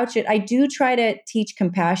just couch it. I do try to teach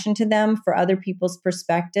compassion to them for other people's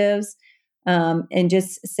perspectives, and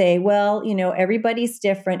just say, well, everybody's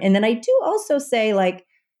different. And then I do also say, like,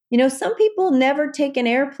 some people never take an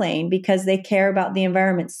airplane because they care about the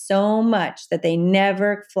environment so much that they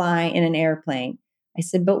never fly in an airplane. I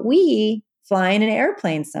said, but we fly in an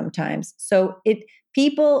airplane sometimes. So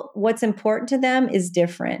what's important to them is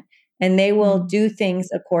different, and they will do things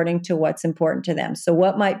according to what's important to them. So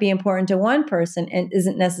what might be important to one person and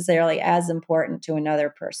isn't necessarily as important to another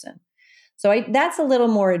person. So that's a little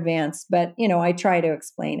more advanced, but I try to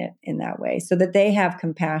explain it in that way so that they have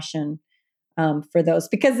compassion for those,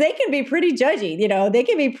 because they can be pretty judgy. They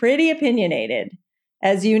can be pretty opinionated.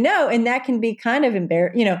 as you know, and that can be kind of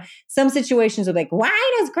embarrassing. You know, some situations are like,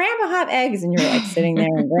 why does grandpa have eggs? And you're like sitting there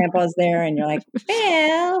and grandpa's there and you're like,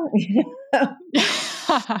 well,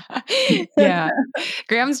 Yeah.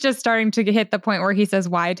 Graham's just starting to hit the point where he says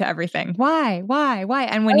why to everything. Why?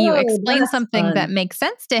 And when you oh, explain that's something that fun. makes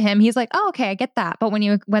sense to him, he's like, oh, okay, I get that. But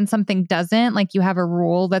when something doesn't, like you have a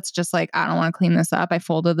rule that's just like, I don't want to clean this up. I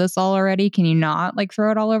folded this all already. Can you not like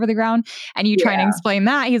throw it all over the ground? And you try to Yeah. explain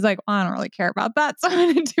that. He's like, well, I don't really care about that. So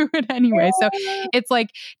I'm going to do it anyway. So it's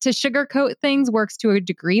like to sugarcoat things works to a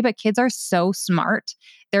degree, but kids are so smart.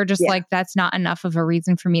 They're just like, that's not enough of a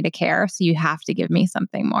reason for me to care. So you have to give me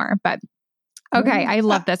something more. But okay, I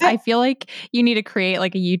love this. I feel like you need to create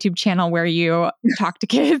like a YouTube channel where you talk to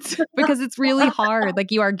kids because it's really hard.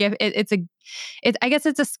 Like you are I guess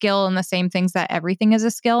it's a skill in the same things that everything is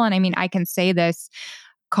a skill. And I mean, I can say this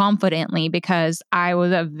confidently because I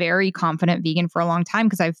was a very confident vegan for a long time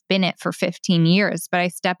because I've been it for 15 years. But I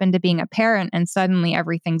step into being a parent and suddenly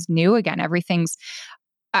everything's new again.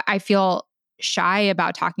 I feel shy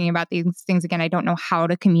about talking about these things again. I don't know how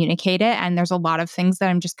to communicate it. And there's a lot of things that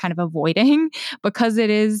I'm just kind of avoiding because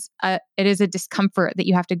it is a discomfort that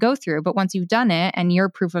you have to go through. But once you've done it, and you're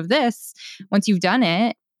proof of this, once you've done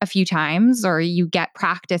it a few times or you get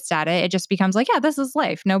practiced at it, it just becomes like, yeah, this is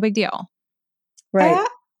life. No big deal. Right.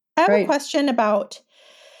 I have Right. a question about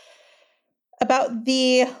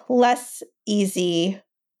the less easy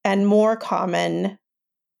and more common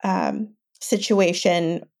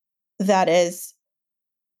situation that is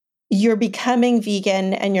you're becoming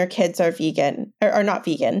vegan and your kids are vegan or not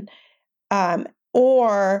vegan,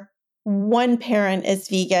 or one parent is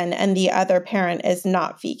vegan and the other parent is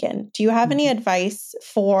not vegan. Do you have any advice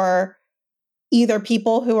for either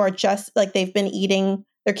people who are just like they've been eating,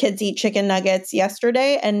 their kids eat chicken nuggets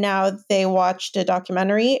yesterday and now they watched a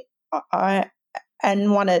documentary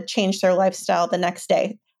and want to change their lifestyle the next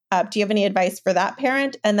day? Do you have any advice for that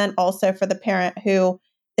parent? And then also for the parent who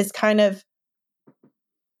is kind of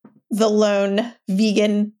the lone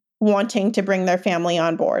vegan wanting to bring their family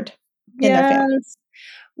on board in their family? Yes.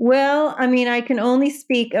 Well, I mean, I can only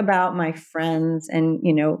speak about my friends and,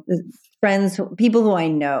 you know, friends, people who I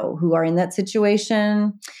know who are in that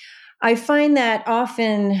situation. I find that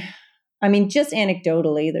often, I mean, just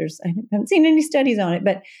anecdotally, I haven't seen any studies on it,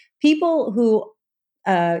 but people who,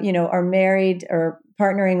 you know, are married or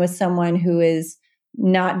partnering with someone who is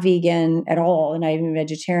not vegan at all and not even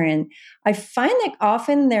vegetarian, I find that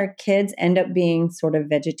often their kids end up being sort of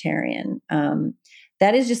vegetarian.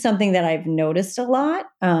 That is just something that I've noticed a lot.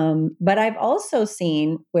 But I've also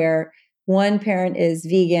seen where one parent is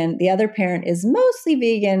vegan, the other parent is mostly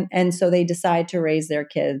vegan, and so they decide to raise their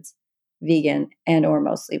kids vegan and or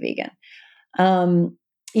mostly vegan.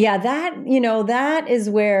 Yeah, that is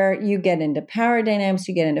where you get into power dynamics,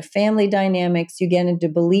 you get into family dynamics, you get into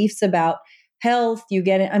beliefs about health,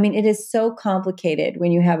 I mean, it is so complicated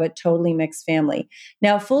when you have a totally mixed family.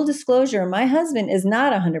 Now, full disclosure, my husband is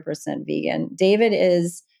not 100% vegan. David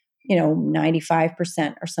is,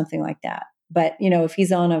 95% or something like that. But, if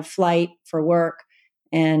he's on a flight for work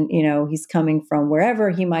and, he's coming from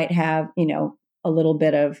wherever, he might have, a little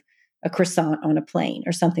bit of a croissant on a plane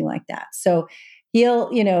or something like that. So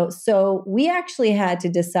so we actually had to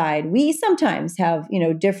decide. We sometimes have,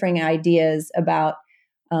 differing ideas about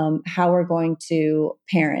how we're going to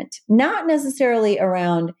parent, not necessarily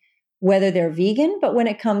around whether they're vegan, but when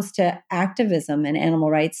it comes to activism and animal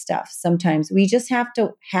rights stuff, sometimes we just have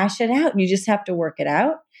to hash it out. You just have to work it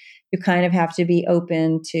out. You kind of have to be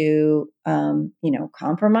open to,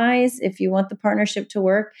 compromise if you want the partnership to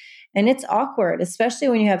work. And it's awkward, especially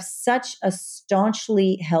when you have such a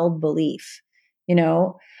staunchly held belief.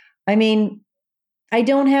 I mean, I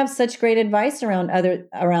don't have such great advice around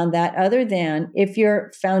that other than if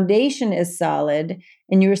your foundation is solid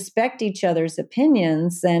and you respect each other's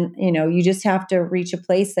opinions, then you just have to reach a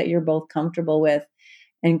place that you're both comfortable with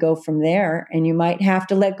and go from there. And you might have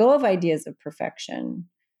to let go of ideas of perfection,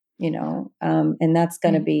 and that's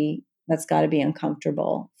got to be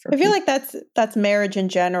uncomfortable for I feel people. like that's marriage in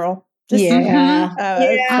general. Yeah.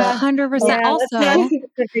 100%. Yeah, Also,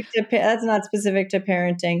 that's not specific to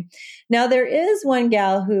parenting. Now, there is one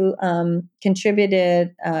gal who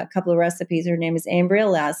contributed a couple of recipes. Her name is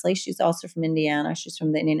Ambria Lasley. She's also from Indiana. She's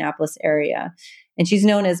from the Indianapolis area. And she's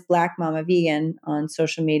known as Black Mama Vegan on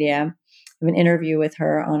social media. I have an interview with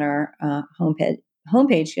her on our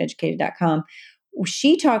homepage, educated.com.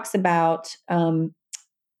 She talks about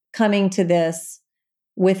coming to this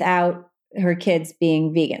without her kids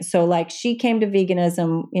being vegan. So like she came to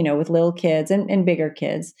veganism, with little kids and bigger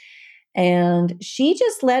kids. And she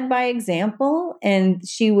just led by example. And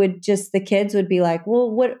the kids would be like,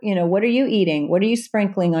 well, what are you eating? What are you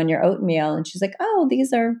sprinkling on your oatmeal? And she's like, oh,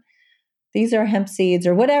 these are hemp seeds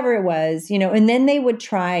or whatever it was, and then they would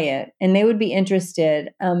try it and they would be interested.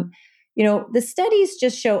 The studies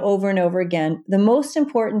just show over and over again, the most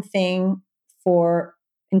important thing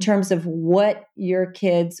in terms of what your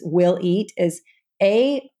kids will eat is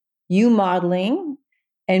A, you modeling,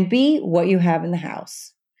 and B, what you have in the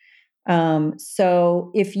house.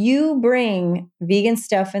 So if you bring vegan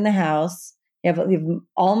stuff in the house, you have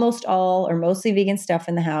almost all or mostly vegan stuff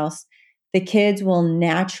in the house, the kids will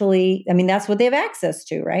naturally, that's what they have access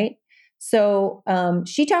to, right? So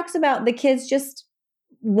she talks about the kids just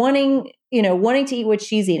wanting to eat what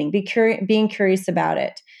she's eating, being curious about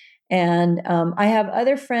it. And I have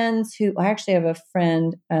other friends I actually have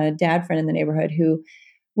a dad friend in the neighborhood who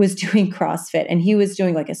was doing CrossFit, and he was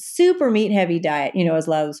doing like a super meat heavy diet, as a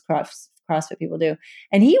lot of those CrossFit people do.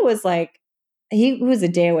 And he was a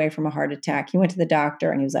day away from a heart attack. He went to the doctor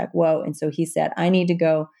and he was like, whoa. And so he said, I need to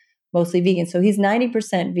go mostly vegan. So he's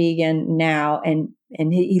 90% vegan now. And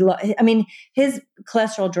his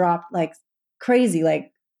cholesterol dropped like crazy,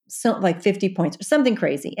 like 50 points or something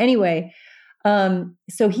crazy. Anyway,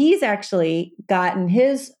 so he's actually gotten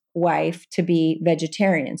his wife to be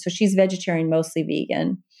vegetarian. So she's vegetarian, mostly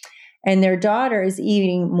vegan. And their daughter is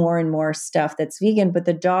eating more and more stuff that's vegan, but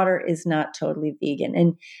the daughter is not totally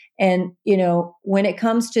vegan. And when it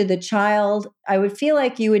comes to the child, I would feel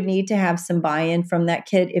like you would need to have some buy-in from that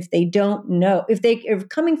kid if they don't know, if they are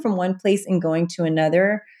coming from one place and going to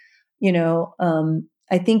another.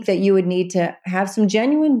 I think that you would need to have some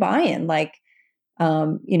genuine buy-in, like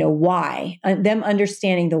why, them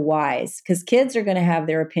understanding the whys, because kids are going to have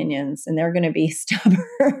their opinions and they're going to be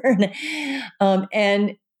stubborn.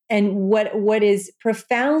 And what is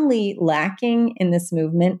profoundly lacking in this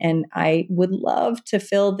movement, and I would love to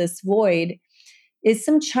fill this void, is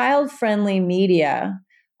some child-friendly media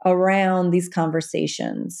around these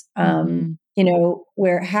conversations.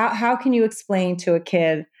 Where how can you explain to a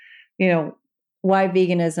kid, why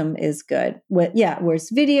veganism is good? Where's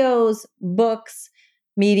videos, books,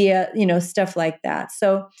 media, stuff like that.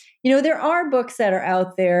 So, there are books that are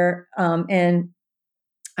out there, and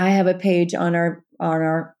I have a page on our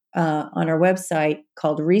website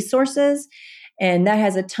called Resources, and that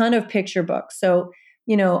has a ton of picture books. So,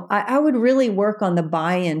 I would really work on the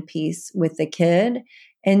buy-in piece with the kid,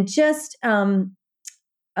 and just having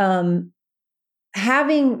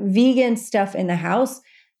vegan stuff in the house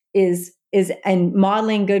and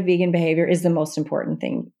modeling good vegan behavior is the most important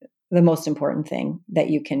thing that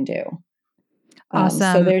you can do. Awesome.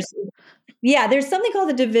 So there's something called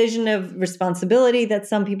the division of responsibility that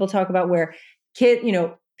some people talk about, where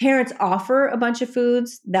parents offer a bunch of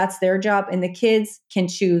foods, that's their job, and the kids can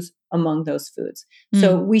choose among those foods.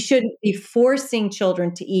 So we shouldn't be forcing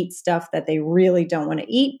children to eat stuff that they really don't want to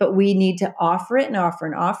eat, but we need to offer it and offer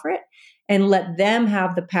and offer it, and let them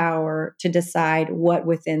have the power to decide what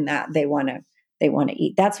within that they want to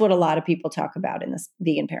eat. That's what a lot of people talk about in this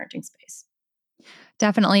vegan parenting space.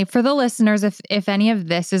 Definitely. For the listeners, if any of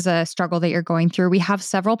this is a struggle that you're going through, we have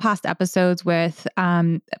several past episodes with,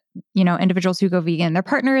 individuals who go vegan, their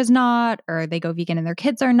partner is not, or they go vegan and their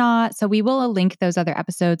kids are not. So we will link those other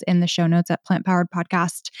episodes in the show notes at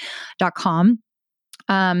plantpoweredpodcast.com.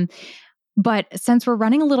 But since we're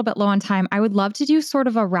running a little bit low on time, I would love to do sort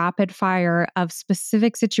of a rapid fire of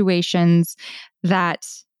specific situations that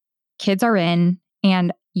kids are in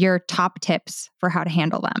and your top tips for how to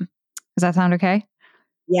handle them. Does that sound okay?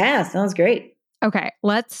 Yeah, sounds great. Okay,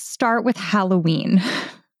 let's start with Halloween.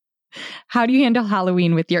 How do you handle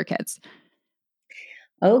Halloween with your kids?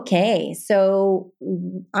 Okay, so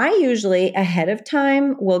I usually ahead of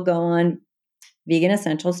time will go on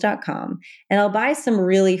veganessentials.com and I'll buy some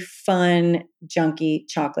really fun, junky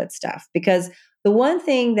chocolate stuff, because the one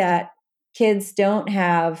thing that kids don't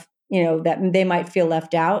have, that they might feel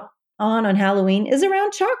left out on Halloween is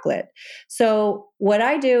around chocolate. So what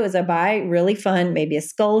I do is I buy really fun, maybe a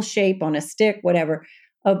skull shape on a stick, whatever,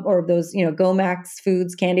 or those, Gomax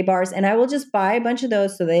Foods candy bars. And I will just buy a bunch of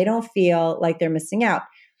those so they don't feel like they're missing out.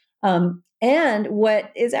 And what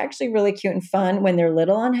is actually really cute and fun when they're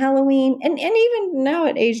little on Halloween, and even now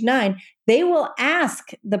at age 9, they will ask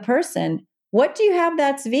the person, what do you have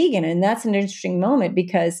that's vegan? And that's an interesting moment,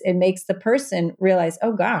 because it makes the person realize,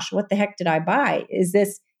 oh gosh, what the heck did I buy? Is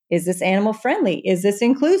this animal friendly? Is this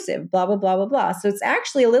inclusive? Blah, blah, blah, blah, blah. So it's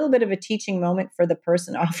actually a little bit of a teaching moment for the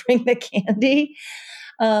person offering the candy.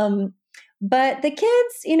 But the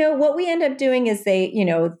kids, what we end up doing is they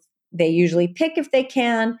usually pick, if they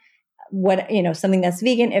can, something that's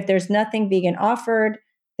vegan. If there's nothing vegan offered,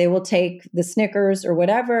 They will take the Snickers or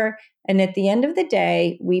whatever. And at the end of the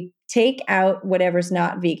day, we take out whatever's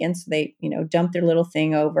not vegan. So they, dump their little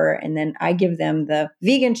thing over. And then I give them the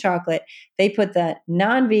vegan chocolate. They put the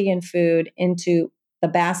non-vegan food into the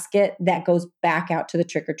basket that goes back out to the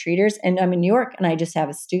trick-or-treaters. And I'm in New York and I just have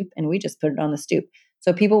a stoop and we just put it on the stoop.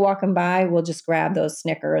 So people walking by will just grab those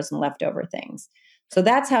Snickers and leftover things. So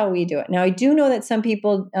that's how we do it. Now, I do know that some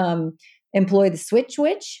people employ the Switch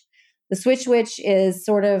Witch. The Switch Witch is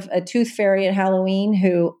sort of a tooth fairy at Halloween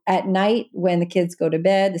who at night when the kids go to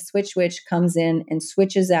bed, the Switch Witch comes in and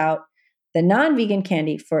switches out the non-vegan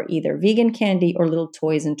candy for either vegan candy or little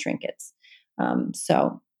toys and trinkets.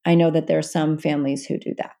 So I know that there are some families who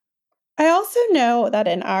do that. I also know that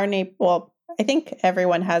in our well, I think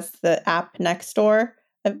everyone has the app Nextdoor.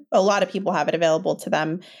 A lot of people have it available to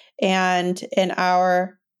them. And in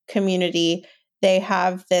our community, they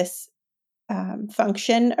have this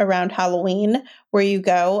function around Halloween where you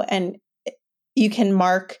go and you can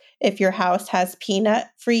mark if your house has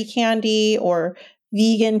peanut-free candy or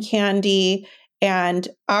vegan candy. And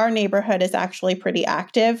our neighborhood is actually pretty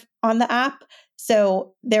active on the app.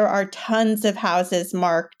 So there are tons of houses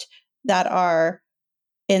marked that are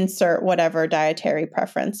insert whatever dietary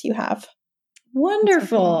preference you have.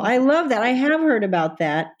 Wonderful. I love that. I have heard about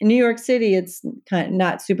that. In New York City, it's kind of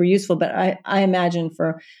not super useful, but I imagine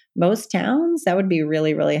for most towns, that would be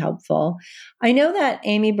really, really helpful. I know that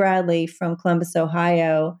Amy Bradley from Columbus,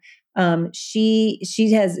 Ohio, she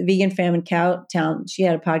has Vegan Famine Cowtown. She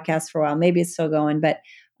had a podcast for a while. Maybe it's still going, but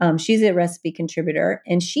she's a recipe contributor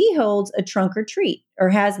and she holds a trunk or treat or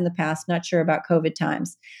has in the past, not sure about COVID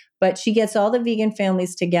times, but she gets all the vegan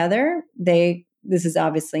families together. This is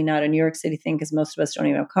obviously not a New York City thing because most of us don't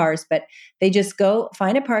even have cars, but they just go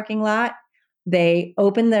find a parking lot, they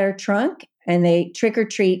open their trunk and they trick or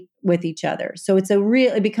treat with each other. So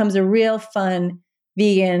it becomes a real fun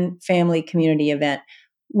vegan family community event.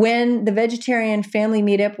 When the vegetarian family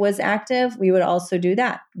meetup was active, we would also do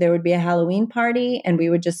that. There would be a Halloween party and we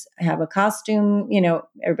would just have a costume,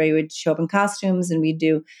 everybody would show up in costumes and we'd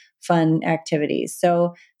do fun activities.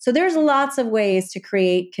 So there's lots of ways to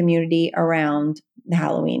create community around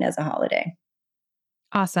Halloween as a holiday.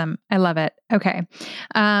 Awesome. I love it. Okay.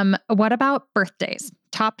 What about birthdays?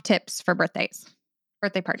 Top tips for birthday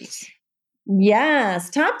parties.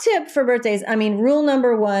 Yes. Top tip for birthdays. I mean, rule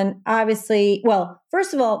number one, obviously, well,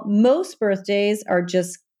 first of all, most birthdays are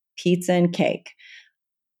just pizza and cake.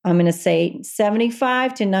 I'm going to say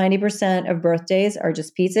 75 to 90% of birthdays are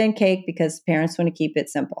just pizza and cake because parents want to keep it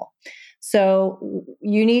simple. So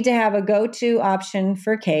you need to have a go-to option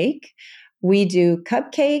for cake. We do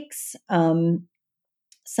cupcakes.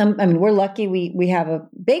 We're lucky we have a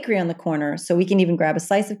bakery on the corner, so we can even grab a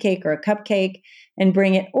slice of cake or a cupcake and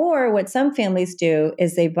bring it. Or what some families do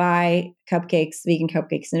is they buy vegan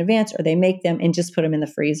cupcakes in advance, or they make them and just put them in the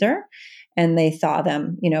freezer and they thaw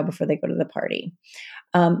them, before they go to the party.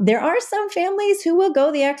 There are some families who will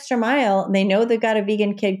go the extra mile. They know they've got a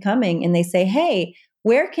vegan kid coming and they say, hey,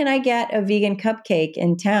 where can I get a vegan cupcake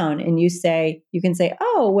in town? And you can say,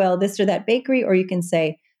 oh, well, this or that bakery, or you can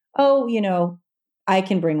say, oh, I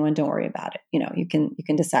can bring one. Don't worry about it. You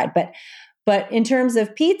can decide. But in terms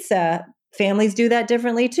of pizza, families do that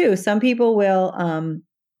differently too. Some people will,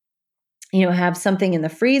 have something in the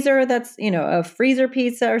freezer that's, a freezer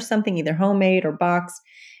pizza or something, either homemade or boxed,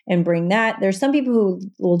 and bring that. There's some people who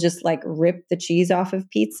will just rip the cheese off of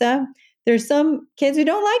pizza. There's some kids who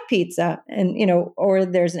don't like pizza and, or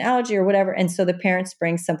there's an allergy or whatever. And so the parents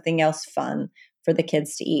bring something else fun for the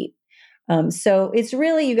kids to eat. So it's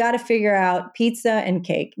really, you got to figure out pizza and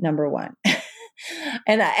cake, number one.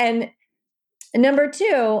 and number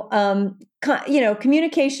two,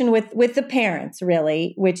 communication with the parents,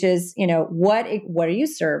 really, which is, what are you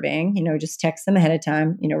serving? Just text them ahead of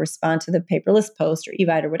time, respond to the paperless post or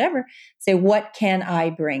Evite or whatever. Say, what can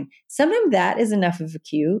I bring? Sometimes that is enough of a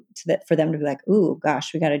cue for them to be like, ooh,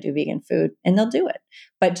 gosh, we got to do vegan food, and they'll do it.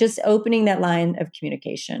 But just opening that line of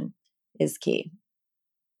communication is key.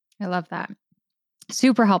 I love that.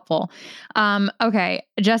 Super helpful. Okay,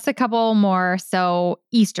 just a couple more. So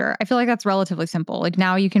Easter, I feel like that's relatively simple.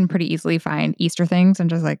 Now you can pretty easily find Easter things and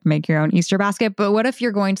just make your own Easter basket. But what if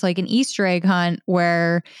you're going to an Easter egg hunt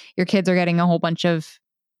where your kids are getting a whole bunch of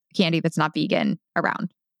candy that's not vegan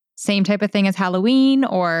around? Same type of thing as Halloween,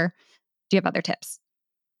 or do you have other tips?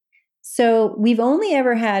 So we've only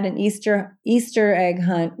ever had an Easter egg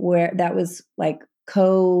hunt where that was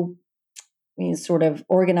sort of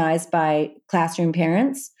organized by classroom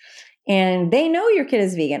parents, and they know your kid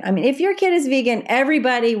is vegan. I mean, if your kid is vegan,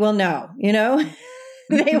 everybody will know,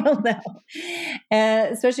 they will know,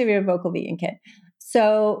 especially if you're a vocal vegan kid.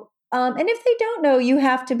 So And if they don't know, you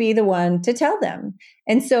have to be the one to tell them.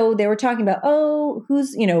 And so they were talking about,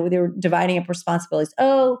 they were dividing up responsibilities.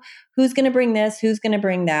 Oh, who's going to bring this? Who's going to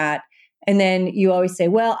bring that? And then you always say,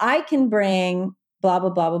 well, I can bring blah,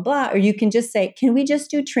 blah, blah, blah, blah. Or you can just say, can we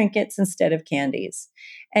just do trinkets instead of candies?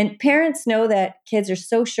 And parents know that kids are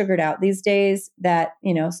so sugared out these days that,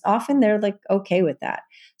 often they're like, okay with that.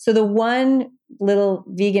 So the one little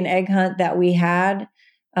vegan egg hunt that we had,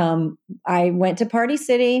 I went to Party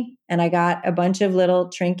City and I got a bunch of little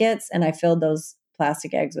trinkets and I filled those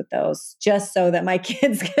plastic eggs with those just so that my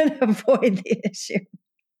kids can avoid the issue.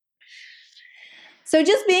 So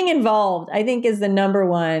just being involved, I think, is the number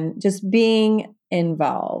one, just being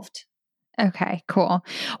involved. Okay, cool.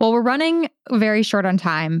 Well, we're running very short on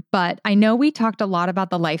time, but I know we talked a lot about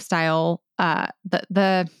the lifestyle,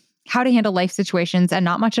 the how to handle life situations and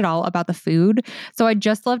not much at all about the food. So I'd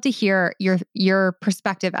just love to hear your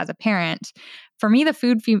perspective as a parent. For me, the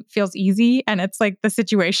food feels easy and it's like the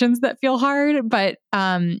situations that feel hard. But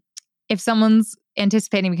if someone's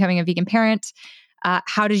anticipating becoming a vegan parent,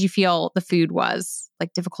 how did you feel the food was,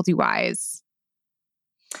 like difficulty wise?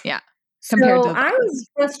 Yeah. So I was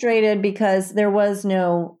frustrated because there was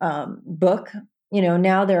no book.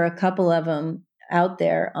 Now there are a couple of them out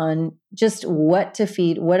there on just what to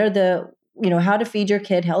feed. What are how to feed your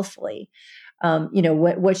kid healthfully.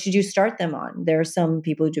 What should you start them on? There are some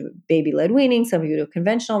people who do baby-led weaning, some people do a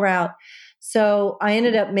conventional route. So I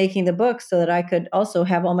ended up making the book so that I could also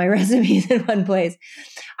have all my recipes in one place.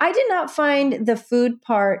 I did not find the food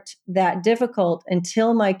part that difficult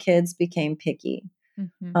until my kids became picky.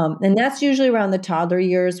 Mm-hmm. And that's usually around the toddler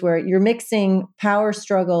years where you're mixing power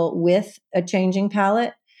struggle with a changing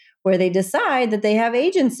palate, where they decide that they have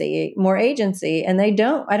more agency, and they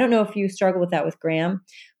don't. I don't know if you struggle with that with Graham,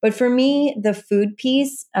 but for me, the food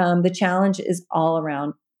piece, the challenge is all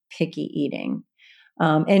around picky eating.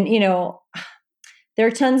 And there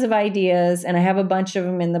are tons of ideas, and I have a bunch of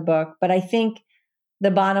them in the book, but I think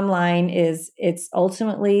the bottom line is it's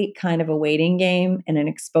ultimately kind of a waiting game and an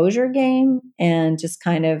exposure game, and just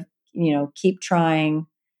kind of, keep trying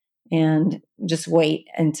and just wait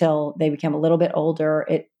until they become a little bit older.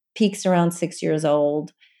 It peaks around 6 years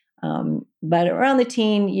old. But around the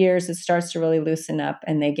teen years, it starts to really loosen up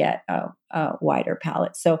and they get a wider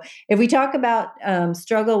palate. So if we talk about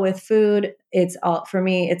struggle with food, for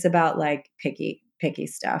me, it's about like picky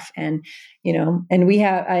stuff. And, and like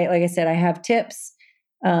I said, I have tips.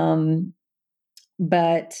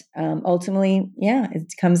 But ultimately,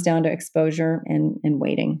 it comes down to exposure and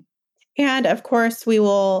waiting. And of course, we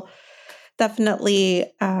will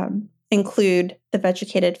definitely include the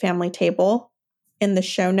Vegucated Family Table in the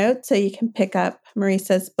show notes so you can pick up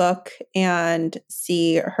Marisa's book and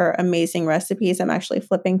see her amazing recipes. I'm actually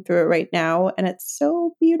flipping through it right now, and it's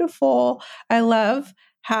so beautiful. I love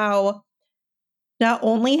how not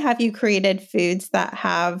only have you created foods that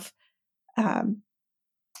have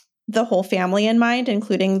the whole family in mind,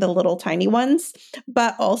 including the little tiny ones,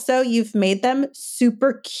 but also you've made them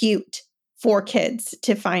super cute for kids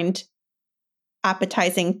to find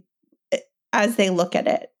appetizing as they look at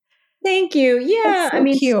it. Thank you. Yeah. So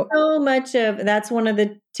cute. So much of that's one of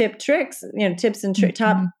the tips and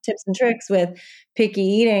top tips and tricks with picky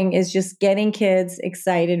eating is just getting kids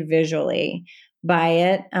excited visually by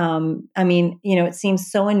it. It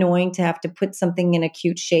seems so annoying to have to put something in a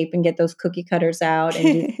cute shape and get those cookie cutters out and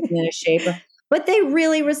do it in a shape, but they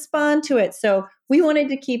really respond to it. So we wanted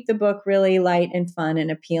to keep the book really light and fun and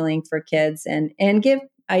appealing for kids and give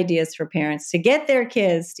ideas for parents to get their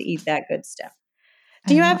kids to eat that good stuff.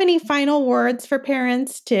 Do you have any final words for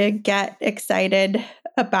parents to get excited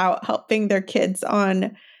about helping their kids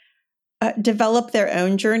on develop their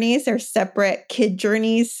own journeys, their separate kid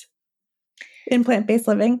journeys in plant-based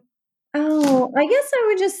living? Oh, I guess I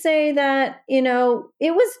would just say that,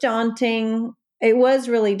 it was daunting. It was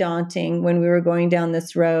really daunting when we were going down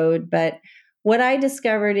this road. But what I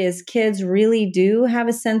discovered is kids really do have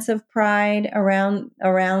a sense of pride around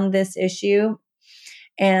this issue.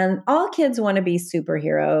 And all kids want to be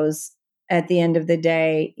superheroes at the end of the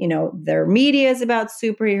day. Their media is about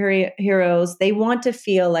superheroes. They want to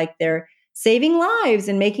feel like they're saving lives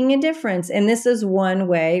and making a difference. And this is one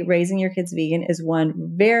way, raising your kids vegan is one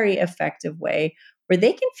very effective way where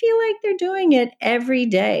they can feel like they're doing it every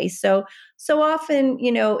day. So often,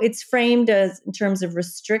 it's framed as in terms of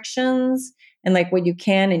restrictions and like what you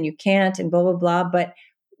can and you can't and blah, blah, blah. But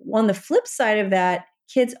on the flip side of that,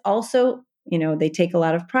 kids also, they take a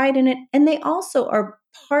lot of pride in it. And they also are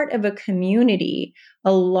part of a community,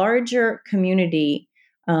 a larger community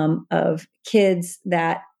of kids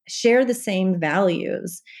that share the same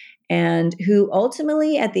values. and who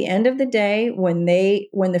ultimately, at the end of the day, when the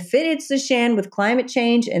fit hits the shan with climate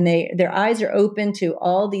change and their eyes are open to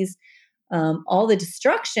all the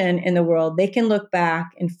destruction in the world, they can look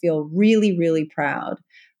back and feel really, really proud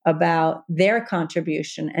about their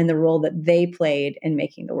contribution and the role that they played in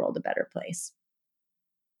making the world a better place.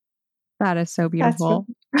 That is so beautiful.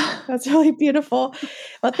 That's really beautiful.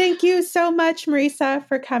 Well, thank you so much, Marisa,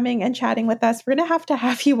 for coming and chatting with us. We're going to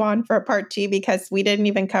have you on for a part 2 because we didn't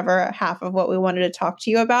even cover half of what we wanted to talk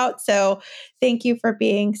to you about. So thank you for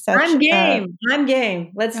being such I'm game.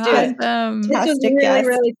 Let's do it. This was really,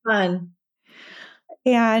 really fun.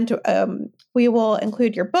 And we will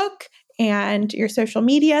include your book and your social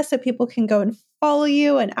media so people can go and follow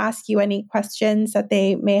you and ask you any questions that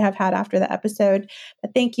they may have had after the episode.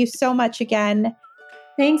 But thank you so much again.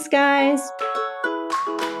 Thanks, guys.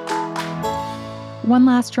 One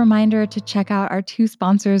last reminder to check out our 2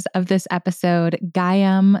 sponsors of this episode,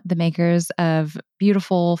 Gaiam, the makers of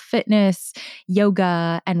beautiful fitness,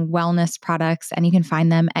 yoga, and wellness products. And you can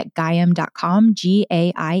find them at Gaiam.com,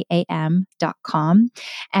 GAIAM.com.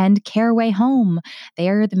 And Caraway Home. They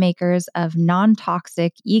are the makers of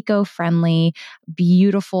non-toxic, eco-friendly,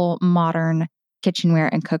 beautiful, modern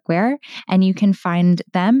kitchenware and cookware. And you can find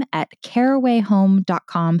them at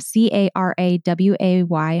carawayhome.com,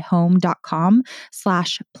 CARAWAY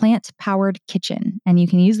home.com/plant-powered-kitchen. And you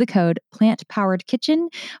can use the code plant-powered-kitchen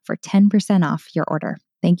for 10% off your order.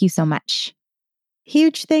 Thank you so much.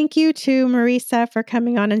 Huge thank you to Marisa for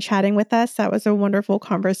coming on and chatting with us. That was a wonderful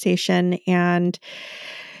conversation. And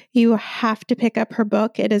you have to pick up her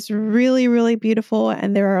book. It is really, really beautiful.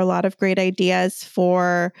 And there are a lot of great ideas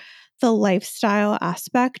for the lifestyle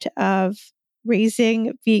aspect of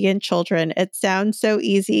raising vegan children. It sounds so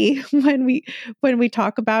easy when we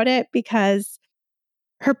talk about it, because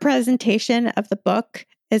her presentation of the book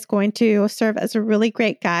is going to serve as a really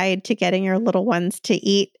great guide to getting your little ones to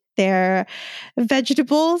eat their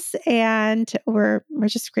vegetables. And we're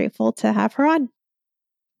just grateful to have her on.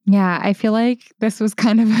 Yeah, I feel like this was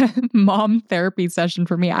kind of a mom therapy session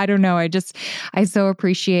for me. I don't know. I so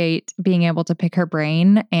appreciate being able to pick her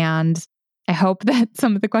brain. And I hope that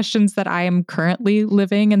some of the questions that I am currently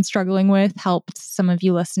living and struggling with helped some of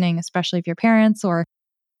you listening, especially if you're parents or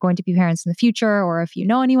going to be parents in the future, or if you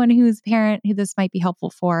know anyone who's a parent who this might be helpful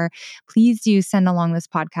for. Please do send along this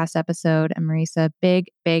podcast episode. And Marisa, big,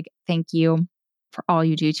 big thank you for all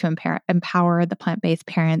you do to empower the plant-based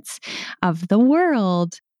parents of the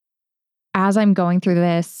world. As I'm going through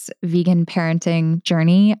this vegan parenting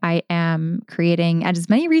journey, I am creating as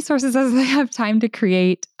many resources as I have time to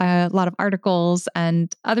create, a lot of articles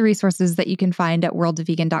and other resources that you can find at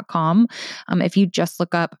worldofvegan.com. If you just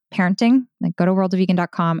look up parenting, like go to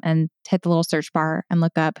worldofvegan.com and hit the little search bar and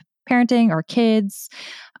look up parenting or kids,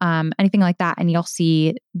 anything like that, and you'll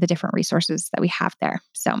see the different resources that we have there.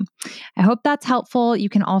 So I hope that's helpful. You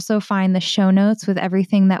can also find the show notes with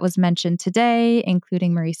everything that was mentioned today,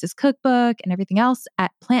 including Marisa's cookbook and everything else,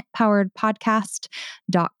 at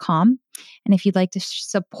plantpoweredpodcast.com. And if you'd like to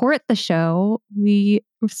support the show, we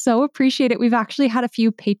so appreciate it. We've actually had a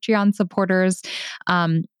few Patreon supporters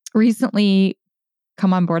recently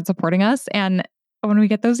come on board supporting us, and when we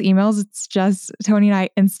get those emails, it's just Tony and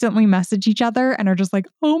I instantly message each other and are just like,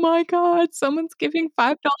 oh my God, someone's giving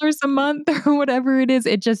 $5 a month or whatever it is.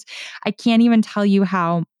 I can't even tell you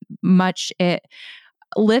how much it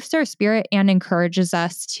lifts our spirit and encourages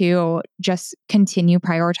us to just continue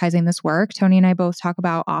prioritizing this work. Tony and I both talk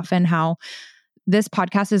about often how this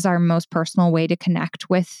podcast is our most personal way to connect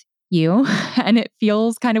with you. And it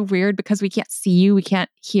feels kind of weird because we can't see you. We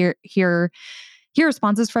can't hear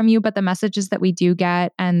responses from you, but the messages that we do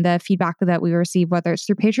get and the feedback that we receive, whether it's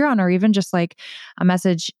through Patreon or even just like a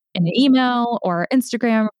message in an email or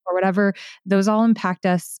Instagram or whatever, those all impact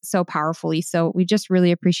us so powerfully. So we just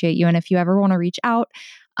really appreciate you. And if you ever want to reach out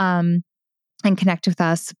and connect with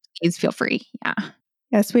us, please feel free. Yeah.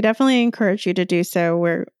 Yes, we definitely encourage you to do so.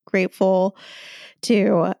 We're grateful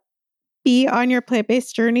to be on your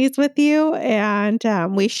plant-based journeys with you, and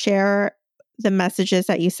we share the messages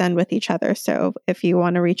that you send with each other. So if you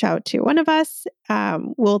want to reach out to one of us,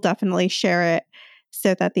 we'll definitely share it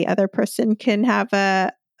so that the other person can have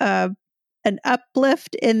an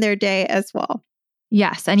uplift in their day as well.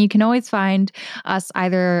 Yes. And you can always find us,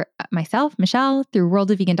 either myself, Michelle, through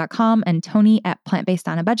worldofvegan.com, and Tony at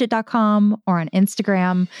plantbasedonabudget.com, or on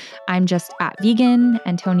Instagram. I'm just at vegan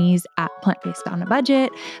and Tony's at plantbasedonabudget.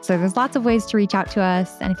 So there's lots of ways to reach out to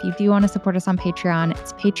us. And if you do want to support us on Patreon,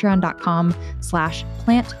 it's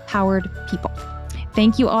patreon.com/plantpoweredpeople.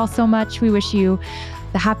 Thank you all so much. We wish you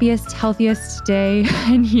the happiest, healthiest day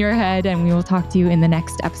in your head, and we will talk to you in the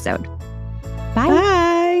next episode. Bye.